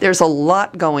 There's a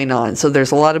lot going on, so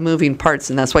there's a lot of moving parts,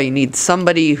 and that's why you need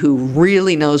somebody who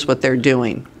really knows what they're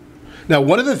doing. Now,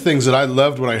 one of the things that I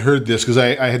loved when I heard this, because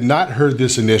I had not heard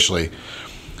this initially,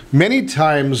 many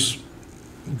times,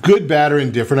 good, bad, or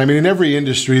indifferent, in every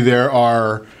industry there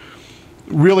are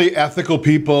really ethical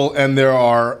people and there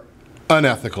are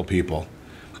unethical people.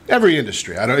 Every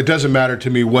industry. It doesn't matter to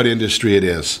me what industry it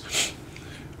is.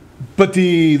 But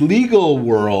the legal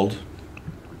world,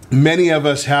 many of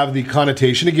us have the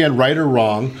connotation, again, right or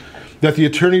wrong, that the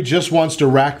attorney just wants to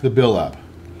rack the bill up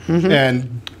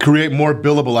and create more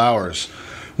billable hours.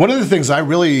 One of the things I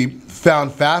really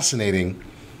found fascinating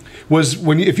was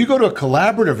if you go to a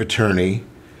collaborative attorney,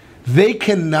 they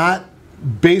cannot,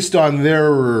 based on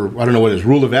their,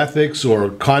 rule of ethics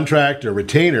or contract or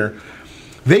retainer,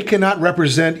 they cannot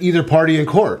represent either party in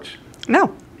court.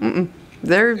 No. And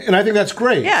I think that's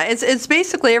great. Yeah, it's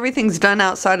basically everything's done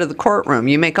outside of the courtroom.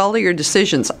 You make all of your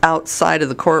decisions outside of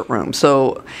the courtroom.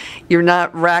 So you're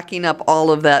not racking up all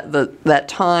of that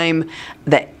time,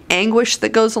 the anguish that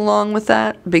goes along with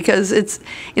that, because it's,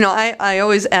 I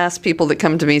always ask people that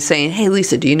come to me saying, hey,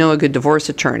 Lisa, do you know a good divorce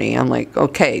attorney? I'm like,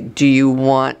 okay, do you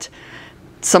want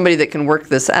somebody that can work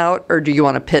this out, or do you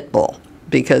want a pit bull?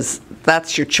 Because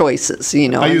that's your choices,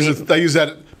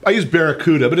 I use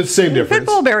Barracuda, but it's the same difference. Pit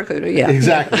bull, Barracuda, yeah.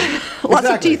 Exactly. Lots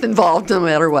of teeth involved no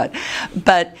matter what.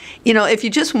 But, if you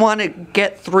just want to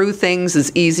get through things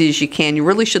as easy as you can, you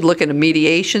really should look at a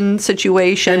mediation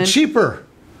situation. And cheaper.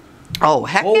 Oh,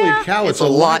 heck Holy yeah. cow, it's a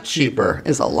lot cheaper.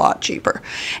 It's a lot cheaper.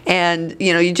 And,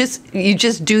 you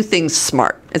just do things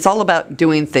smart. It's all about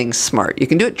doing things smart. You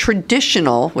can do it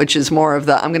traditional, which is more of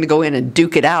the I'm going to go in and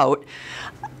duke it out,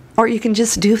 or you can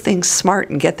just do things smart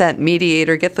and get that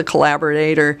mediator, get the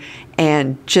collaborator,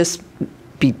 and just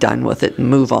be done with it and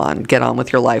move on, get on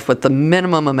with your life with the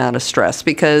minimum amount of stress.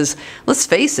 Because let's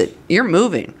face it, you're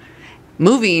moving.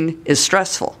 Moving is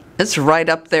stressful. It's right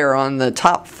up there on the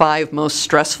top 5 most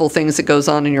stressful things that goes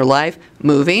on in your life.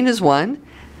 Moving is one.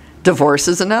 Divorce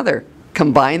is another.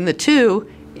 Combine the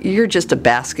two, you're just a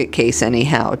basket case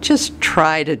anyhow. Just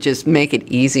try to just make it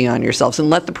easy on yourselves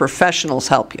and let the professionals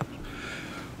help you.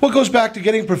 Well, it goes back to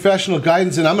getting professional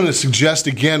guidance, and I'm going to suggest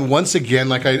once again,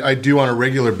 like I do on a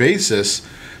regular basis,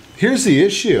 here's the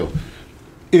issue,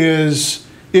 is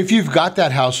if you've got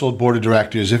that household board of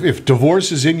directors, if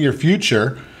divorce is in your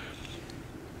future,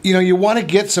 you want to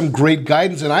get some great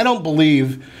guidance. And I don't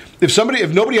believe, if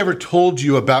nobody ever told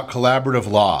you about collaborative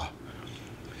law,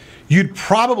 you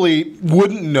probably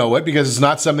wouldn't know it because it's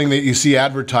not something that you see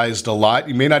advertised a lot.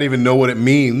 You may not even know what it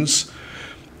means.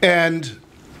 And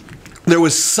there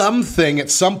was something at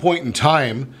some point in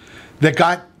time that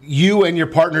got you and your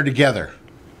partner together.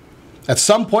 At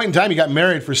some point in time, you got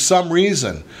married for some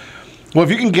reason. Well, if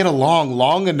you can get along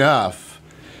long enough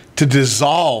to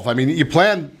dissolve, I mean, you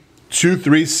plan 2,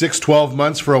 3, 6, 12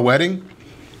 months for a wedding.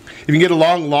 If you can get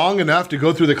along long enough to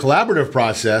go through the collaborative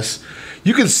process,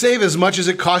 you can save as much as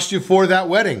it cost you for that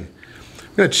wedding.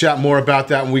 I'm going to chat more about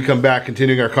that when we come back,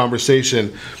 continuing our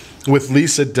conversation with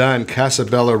Lisa Dunn,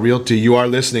 Casabella Realty. You are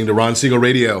listening to Ron Siegel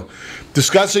Radio,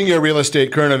 discussing your real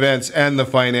estate, current events, and the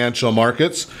financial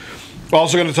markets. We're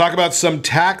also going to talk about some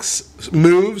tax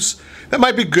moves that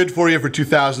might be good for you for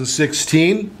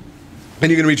 2016.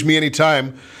 And you can reach me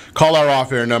anytime. Call our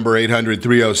off-air number,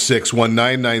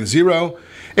 800-306-1990,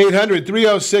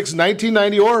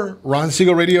 800-306-1990, or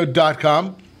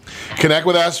RonSiegelRadio.com. Connect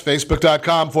with us,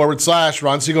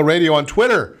 Facebook.com/Ron Siegel Radio, on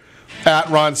Twitter,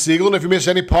 @Ron Siegel. And if you miss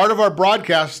any part of our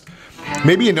broadcast,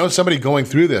 maybe you know somebody going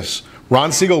through this,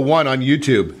 Ron Siegel 1 on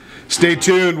YouTube. Stay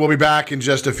tuned. We'll be back in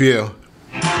just a few.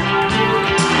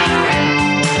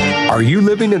 Are you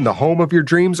living in the home of your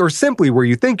dreams or simply where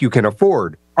you think you can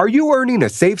afford? Are you earning a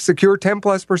safe, secure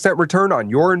 10+% return on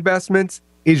your investments?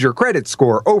 Is your credit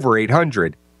score over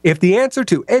 800? If the answer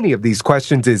to any of these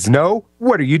questions is no,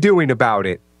 what are you doing about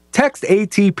it? Text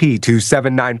ATP to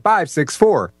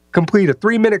 79564. Complete a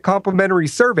 3-minute complimentary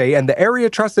survey, and the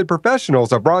area-trusted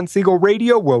professionals of Ron Siegel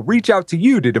Radio will reach out to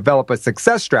you to develop a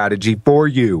success strategy for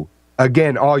you.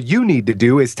 Again, all you need to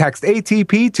do is text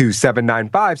ATP to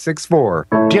 79564.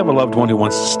 Do you have a loved one who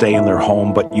wants to stay in their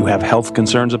home, but you have health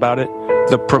concerns about it?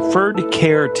 The Preferred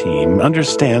Care team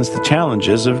understands the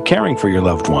challenges of caring for your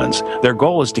loved ones. Their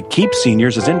goal is to keep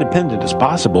seniors as independent as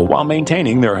possible while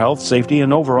maintaining their health, safety,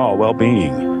 and overall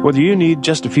well-being. Whether you need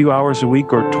just a few hours a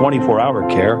week or 24-hour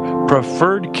care,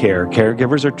 Preferred Care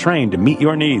caregivers are trained to meet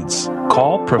your needs.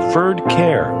 Call Preferred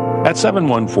Care at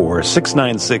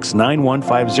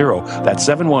 714-696-9150. That's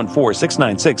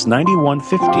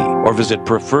 714-696-9150. Or visit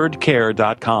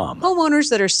preferredcare.com. Homeowners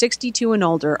that are 62 and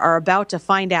older are about to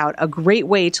find out a great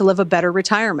way to live a better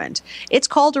retirement. It's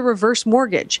called a reverse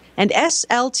mortgage, and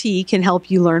SLT can help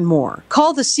you learn more.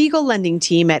 Call the Siegel Lending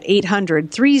Team at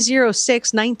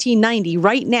 800-306-1990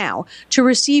 right now to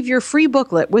receive your free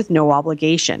booklet with no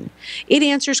obligation. It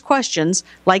answers questions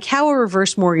like how a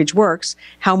reverse mortgage works,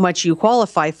 how much you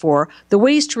qualify for, the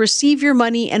ways to receive your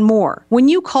money, and more. When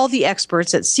you call the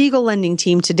experts at Siegel Lending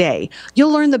Team today,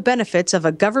 you'll learn the benefits of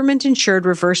a government-insured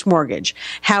reverse mortgage,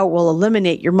 how it will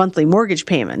eliminate your monthly mortgage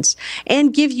payments,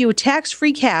 and give you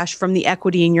tax-free cash from the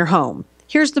equity in your home.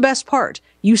 Here's the best part.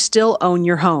 You still own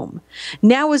your home.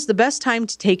 Now is the best time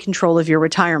to take control of your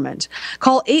retirement.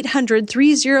 Call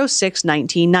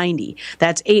 800-306-1990.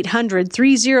 That's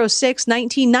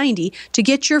 800-306-1990 to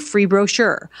get your free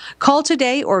brochure. Call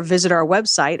today or visit our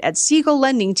website at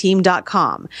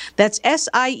SiegelLendingTeam.com. That's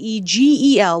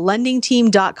SIEGEL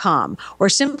LendingTeam.com, or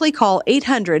simply call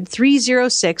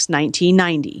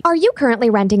 800-306-1990. Are you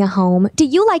currently renting a home? Do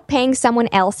you like paying someone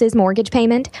else's mortgage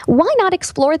payment? Why not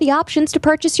explore the options to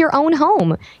purchase your own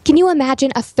home? Can you imagine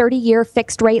a 30-year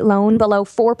fixed-rate loan below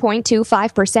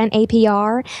 4.25%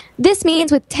 APR? This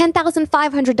means with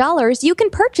 $10,500, you can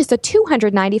purchase a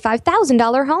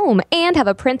 $295,000 home and have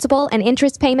a principal and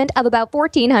interest payment of about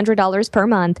 $1,400 per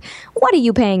month. What are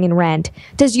you paying in rent?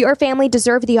 Does your family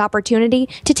deserve the opportunity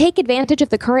to take advantage of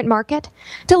the current market?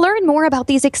 To learn more about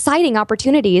these exciting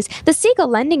opportunities, the Siegel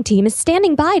Lending Team is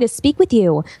standing by to speak with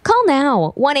you. Call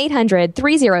now,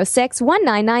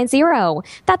 1-800-306-1990.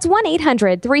 That's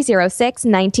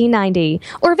 1-800-306-1990.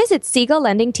 Or visit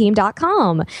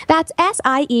SiegelLendingTeam.com. That's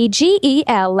SIEGEL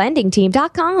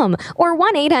LendingTeam.com. Or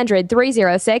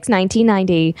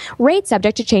 1-800-306-1990. Rate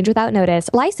subject to change without notice.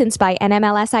 Licensed by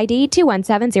NMLS ID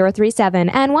 217037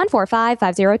 and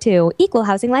 145502. Equal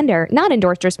housing lender. Not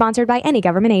endorsed or sponsored by any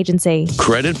government agency.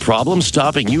 Credit problems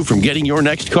stopping you from getting your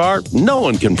next car? No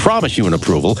one can promise you an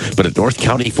approval, but at North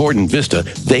County Ford and Vista,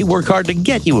 they work hard to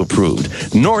get you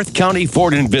approved. North County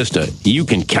Ford and Vista. You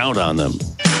can count on them.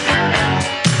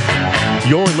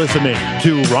 You're listening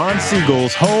to Ron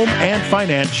Siegel's Home and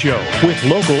Finance Show with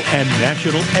local and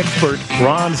national expert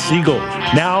Ron Siegel.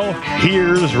 Now,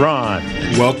 here's Ron.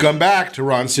 Welcome back to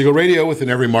Ron Siegel Radio. Within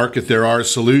every market, there are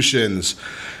solutions,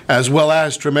 as well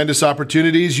as tremendous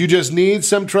opportunities. You just need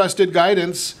some trusted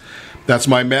guidance. That's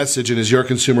my message, and as your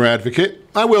consumer advocate,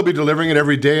 I will be delivering it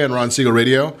every day on Ron Siegel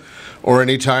Radio or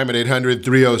anytime at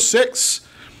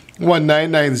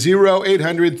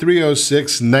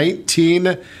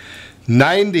 800-306-1990,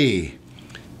 800-306-1990.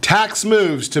 Tax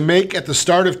moves to make at the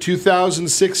start of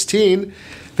 2016.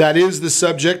 That is the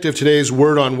subject of today's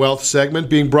Word on Wealth segment,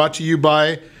 being brought to you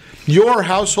by Your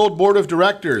household board of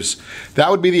directors. That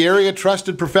would be the area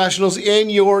trusted professionals in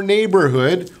your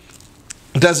neighborhood.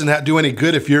 It doesn't do any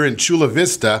good if you're in Chula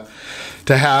Vista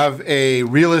to have a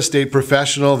real estate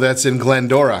professional that's in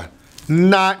Glendora.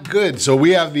 Not good. So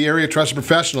we have the area trusted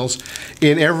professionals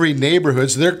in every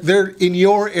neighborhood. So they're in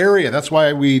your area. That's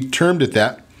why we termed it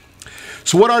that.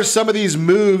 So what are some of these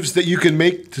moves that you can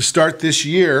make to start this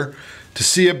year to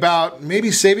see about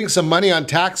maybe saving some money on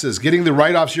taxes, getting the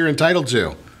write-offs you're entitled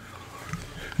to?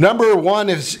 Number one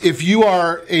is if you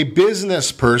are a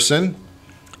business person,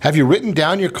 have you written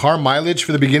down your car mileage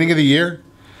for the beginning of the year?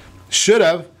 Should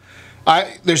have.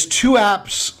 There's two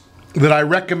apps that I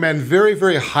recommend very,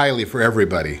 very highly for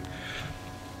everybody.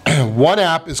 One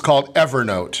app is called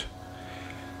Evernote.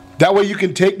 That way you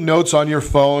can take notes on your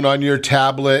phone, on your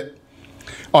tablet,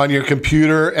 on your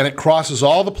computer, and it crosses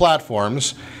all the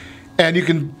platforms, and you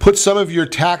can put some of your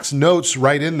tax notes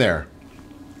right in there.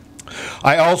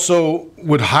 I also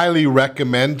would highly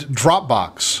recommend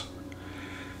Dropbox.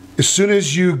 As soon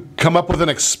as you come up with an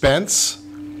expense,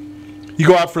 you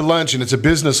go out for lunch and it's a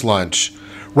business lunch.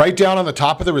 Write down on the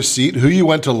top of the receipt who you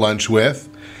went to lunch with.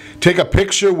 Take a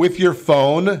picture with your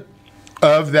phone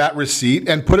of that receipt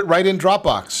and put it right in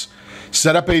Dropbox.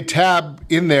 Set up a tab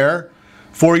in there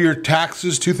for your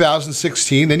taxes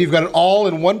 2016. Then you've got it all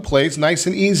in one place, nice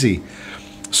and easy.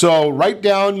 So write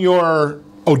down your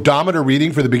odometer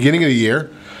reading for the beginning of the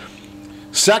year.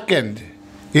 Second,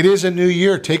 it is a new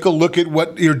year. Take a look at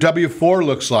what your W-4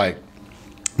 looks like.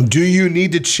 Do you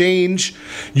need to change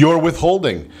your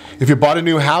withholding? If you bought a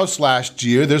new house last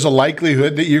year, there's a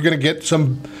likelihood that you're going to get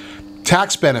some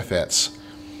tax benefits.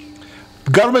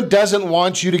 The government doesn't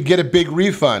want you to get a big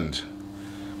refund.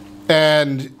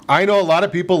 And I know a lot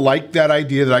of people like that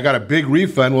idea that I got a big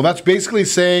refund. Well, that's basically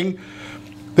saying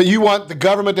that you want the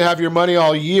government to have your money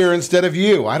all year instead of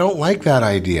you. I don't like that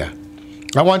idea.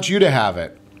 I want you to have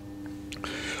it.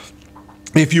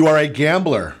 If you are a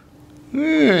gambler,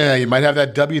 you might have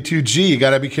that W-2G. You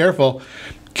got to be careful.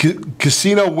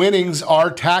 Casino winnings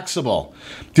are taxable.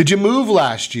 Did you move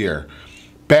last year?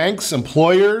 Banks,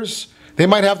 employers, they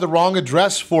might have the wrong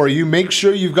address for you. Make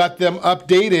sure you've got them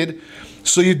updated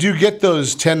so you do get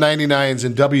those 1099s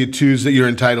and W-2s that you're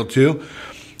entitled to,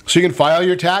 so you can file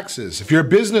your taxes. If you're a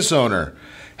business owner,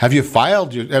 have you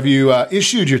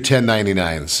issued your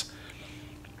 1099s?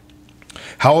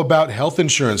 How about health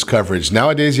insurance coverage?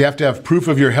 Nowadays, you have to have proof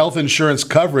of your health insurance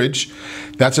coverage.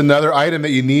 That's another item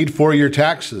that you need for your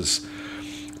taxes.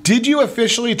 Did you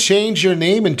officially change your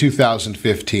name in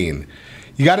 2015?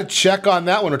 You got to check on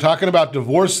that one. We're talking about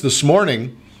divorce this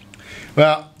morning.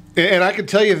 Well, and I can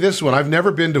tell you this one. I've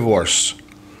never been divorced.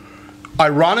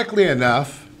 Ironically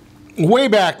enough, way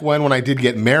back when I did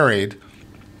get married,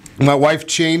 my wife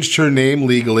changed her name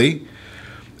legally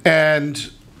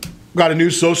and got a new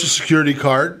Social Security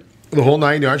card, the whole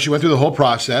 9 yards. She went through the whole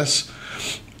process.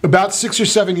 About 6 or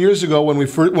 7 years ago, when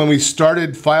we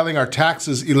started filing our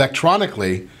taxes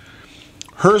electronically,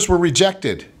 hers were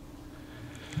rejected.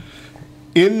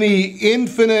 In the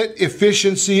infinite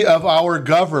efficiency of our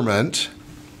government,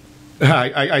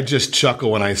 I just chuckle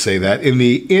when I say that. In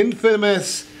the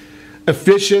infamous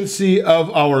efficiency of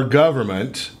our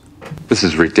government, this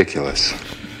is ridiculous.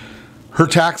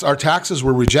 Our taxes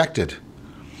were rejected.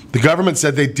 The government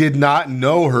said they did not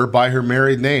know her by her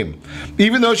married name.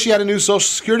 Even though she had a new Social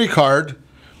Security card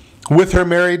with her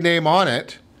married name on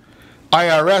it,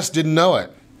 IRS didn't know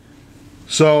it.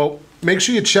 So make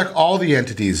sure you check all the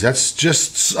entities. That's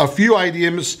just a few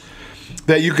items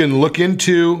that you can look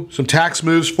into, some tax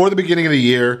moves for the beginning of the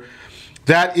year.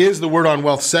 That is the Word on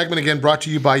Wealth segment, again brought to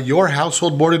you by your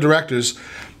household board of directors.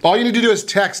 All you need to do is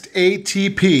text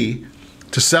ATP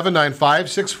to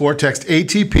 79564. Text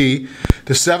ATP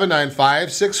to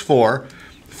 79564.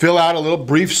 Fill out a little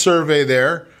brief survey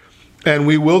there, and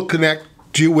we will connect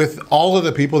you with all of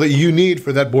the people that you need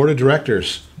for that board of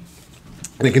directors.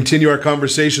 And to continue our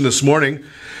conversation this morning,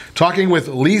 talking with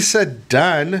Lisa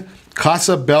Dunn,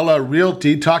 Casa Bella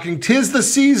Realty, talking 'tis the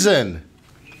season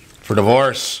for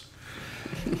divorce.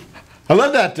 I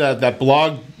love that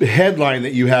blog headline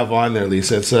that you have on there,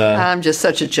 Lisa. It's I'm just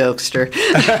such a jokester.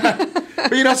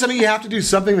 But you know something, you have to do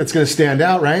something that's going to stand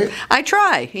out, right? I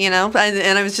try, and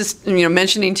I was just,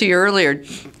 mentioning to you earlier,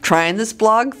 trying this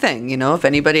blog thing. If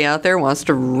anybody out there wants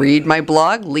to read my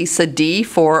blog, Lisa D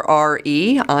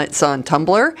 4RE, it's on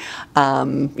Tumblr.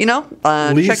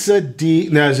 Lisa D.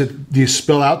 Now, do you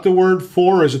spell out the word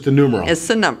 4, or is it the numeral? It's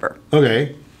the number.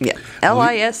 Okay. Yeah,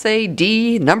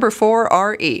 LISAD number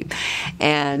 4RE.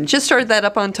 And just started that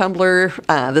up on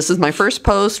Tumblr. This is my first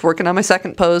post, working on my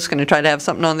second post. Going to try to have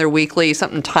something on there weekly,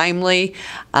 something timely.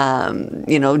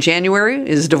 January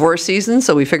is divorce season,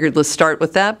 so we figured let's start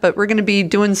with that. But we're going to be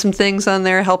doing some things on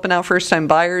there, helping out first-time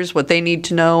buyers, what they need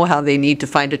to know, how they need to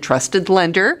find a trusted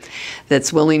lender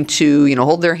that's willing to,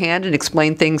 hold their hand and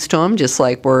explain things to them, just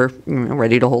like we're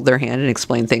ready to hold their hand and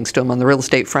explain things to them on the real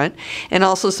estate front. And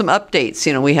also some updates.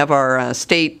 We have our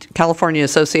state California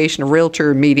Association of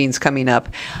Realtor meetings coming up.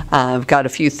 I've got a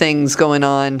few things going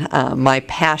on. My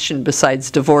passion besides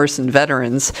divorce and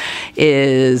veterans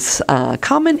is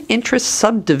common interest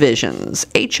subdivisions,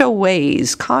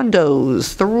 HOAs,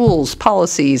 condos, the rules,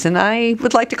 policies, and I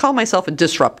would like to call myself a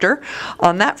disruptor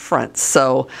on that front.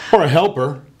 So, or a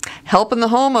helper. Helping the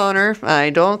homeowner. I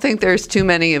don't think there's too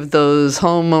many of those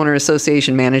homeowner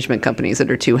association management companies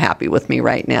that are too happy with me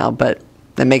right now, but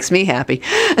that makes me happy.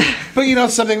 But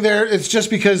something there, it's just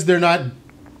because they're not,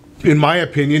 in my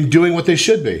opinion, doing what they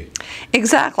should be.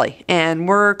 Exactly. And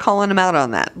we're calling them out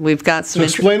on that. We've got some... So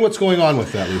explain what's going on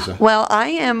with that, Lisa. Well, I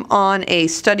am on a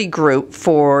study group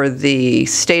for the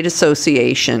state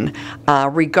association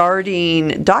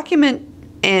regarding documentation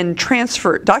and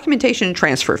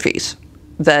transfer fees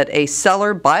that a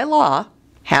seller by law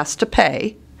has to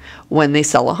pay when they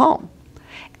sell a home.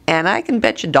 And I can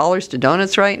bet you dollars to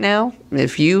donuts right now,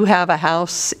 if you have a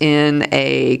house in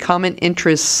a common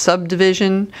interest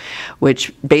subdivision,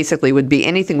 which basically would be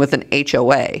anything with an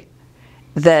HOA,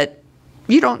 that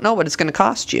you don't know what it's going to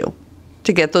cost you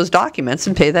to get those documents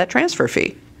and pay that transfer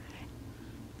fee.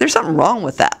 There's something wrong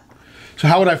with that. So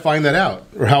how would I find that out?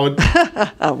 Or how would...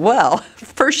 Well,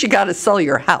 first you got to sell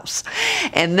your house.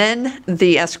 And then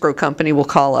the escrow company will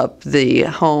call up the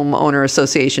homeowner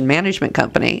association management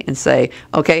company and say,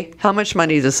 okay, how much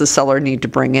money does the seller need to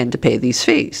bring in to pay these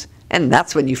fees? And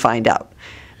that's when you find out.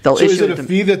 So is it a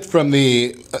fee that's from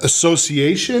the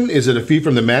association? Is it a fee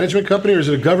from the management company, or is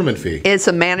it a government fee? It's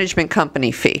a management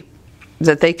company fee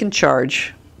that they can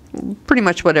charge pretty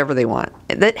much whatever they want.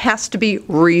 That has to be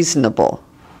reasonable.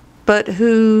 But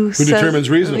who determines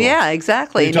reasonable? Yeah,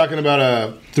 exactly. You're talking about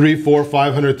a $300,000,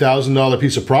 $400,000, $500,000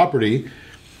 piece of property.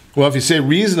 Well, if you say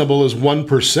reasonable is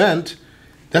 1%,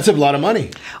 that's a lot of money.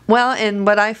 Well, and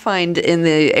what I find in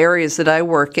the areas that I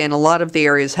work in, a lot of the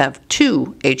areas have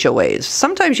 2 HOAs.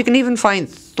 Sometimes you can even find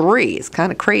 3. It's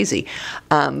kind of crazy.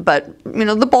 But,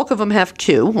 the bulk of them have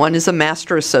 2. One is a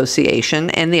master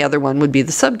association, and the other one would be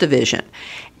the subdivision.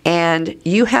 And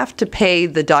you have to pay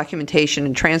the documentation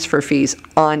and transfer fees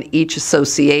on each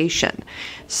association.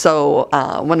 So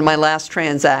one of my last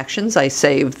transactions, I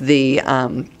saved the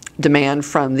demand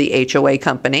from the HOA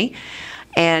company,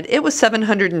 and it was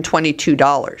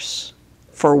 $722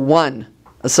 for one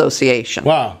association.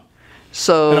 Wow.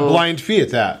 So, and a blind fee at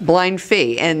that. Blind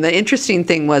fee. And the interesting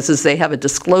thing is they have a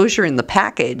disclosure in the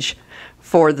package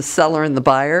for the seller and the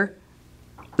buyer.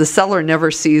 The seller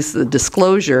never sees the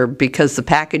disclosure because the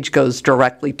package goes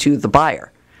directly to the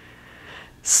buyer.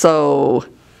 So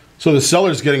the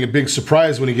seller's getting a big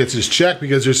surprise when he gets his check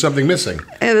because there's something missing.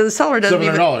 And the seller doesn't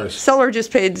 $700. Seller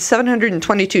just paid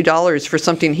 $722 for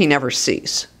something he never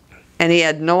sees. And he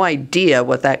had no idea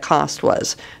what that cost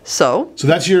was. So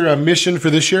that's your mission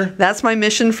for this year? That's my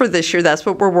mission for this year. That's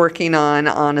what we're working on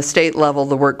a state level,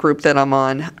 the work group that I'm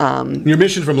on. Your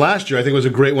mission from last year, I think, was a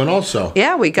great one also.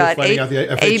 Yeah, we got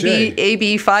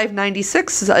AB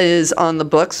 596 is on the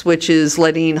books, which is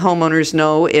letting homeowners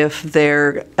know if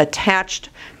their attached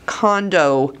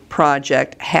condo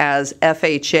project has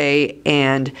FHA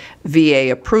and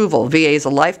VA approval. VA is a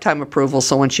lifetime approval,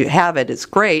 so once you have it, it's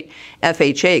great.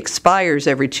 FHA expires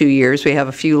every 2 years. We have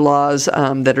a few laws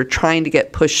that are trying to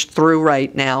get pushed through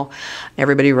right now.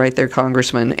 Everybody right there,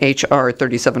 Congressman, HR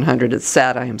 3700. It's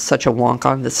sad I am such a wonk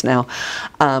on this now.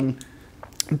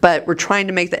 But we're trying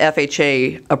to make the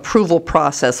FHA approval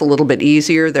process a little bit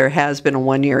easier. There has been a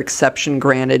 1-year exception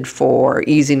granted for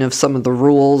easing of some of the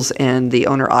rules and the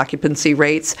owner occupancy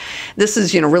rates. This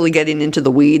is, really getting into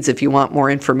the weeds. If you want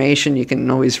more information, you can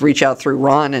always reach out through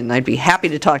Ron, and I'd be happy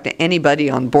to talk to anybody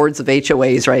on boards of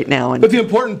HOAs right now. But the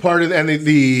important part, and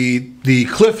the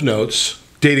cliff notes,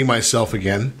 dating myself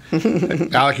again.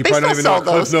 Alec, you probably don't even know what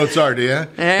Cliff Notes are, do you?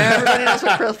 Everybody knows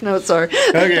what Cliff Notes are.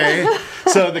 Okay.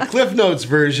 So the Cliff Notes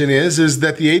version is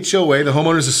that the HOA, the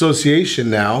Homeowners Association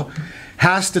now,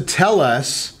 has to tell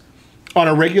us on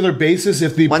a regular basis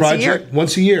if the project...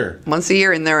 Once a year. Once a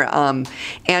year in their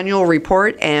annual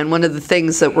report. And one of the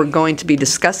things that we're going to be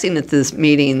discussing at this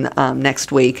meeting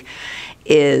next week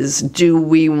is, do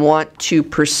we want to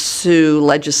pursue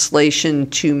legislation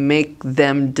to make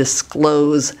them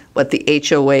disclose what the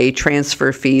HOA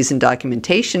transfer fees and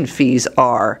documentation fees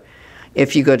are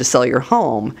if you go to sell your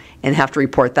home, and have to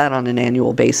report that on an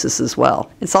annual basis as well?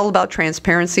 It's all about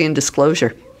transparency and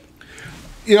disclosure.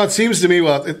 You know, it seems to me,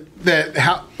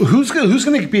 who's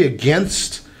going to be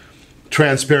against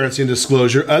transparency and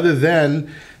disclosure other than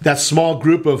that small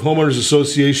group of homeowners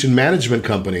association management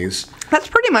companies? That's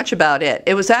pretty much about it.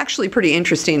 It was actually pretty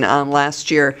interesting.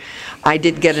 Last year, I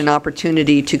did get an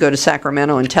opportunity to go to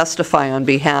Sacramento and testify on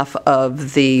behalf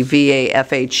of the VA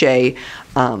FHA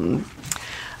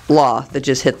law that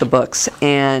just hit the books.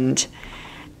 And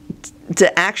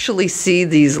to actually see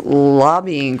these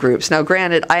lobbying groups. Now,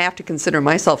 granted, I have to consider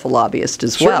myself a lobbyist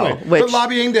as well. But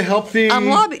lobbying to help the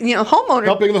homeowner.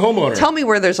 Helping the homeowner. Tell me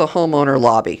where there's a homeowner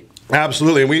lobby.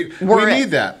 Absolutely, and we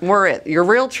need that. We're it. Your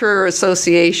Realtor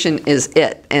Association is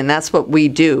it, and that's what we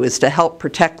do, is to help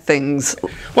protect things.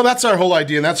 Well, that's our whole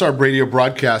idea, and that's our radio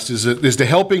broadcast, is to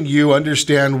helping you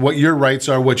understand what your rights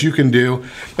are, what you can do,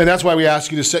 and that's why we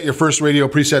ask you to set your first radio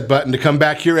preset button to come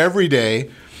back here every day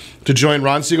to join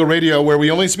Ron Siegel Radio, where we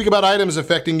only speak about items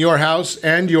affecting your house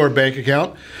and your bank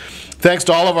account. Thanks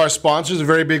to all of our sponsors. A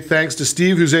very big thanks to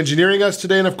Steve, who's engineering us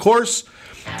today, and of course,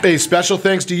 a special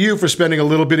thanks to you for spending a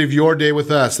little bit of your day with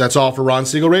us. That's all for Ron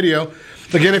Siegel Radio.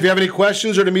 Again, if you have any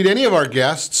questions or to meet any of our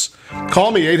guests,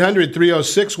 call me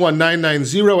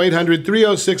 800-306-1990,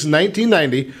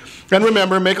 800-306-1990. And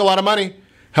remember, make a lot of money,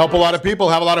 help a lot of people,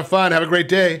 have a lot of fun, have a great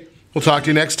day. We'll talk to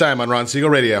you next time on Ron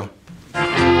Siegel Radio. Our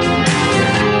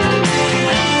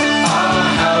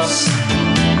house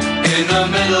in the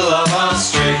middle of our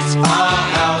street. Our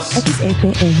house.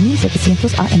 XLPE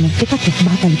 1700 AM Tecate,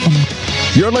 Baja California.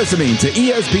 You're listening to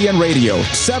ESPN Radio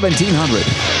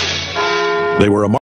 1700. They were a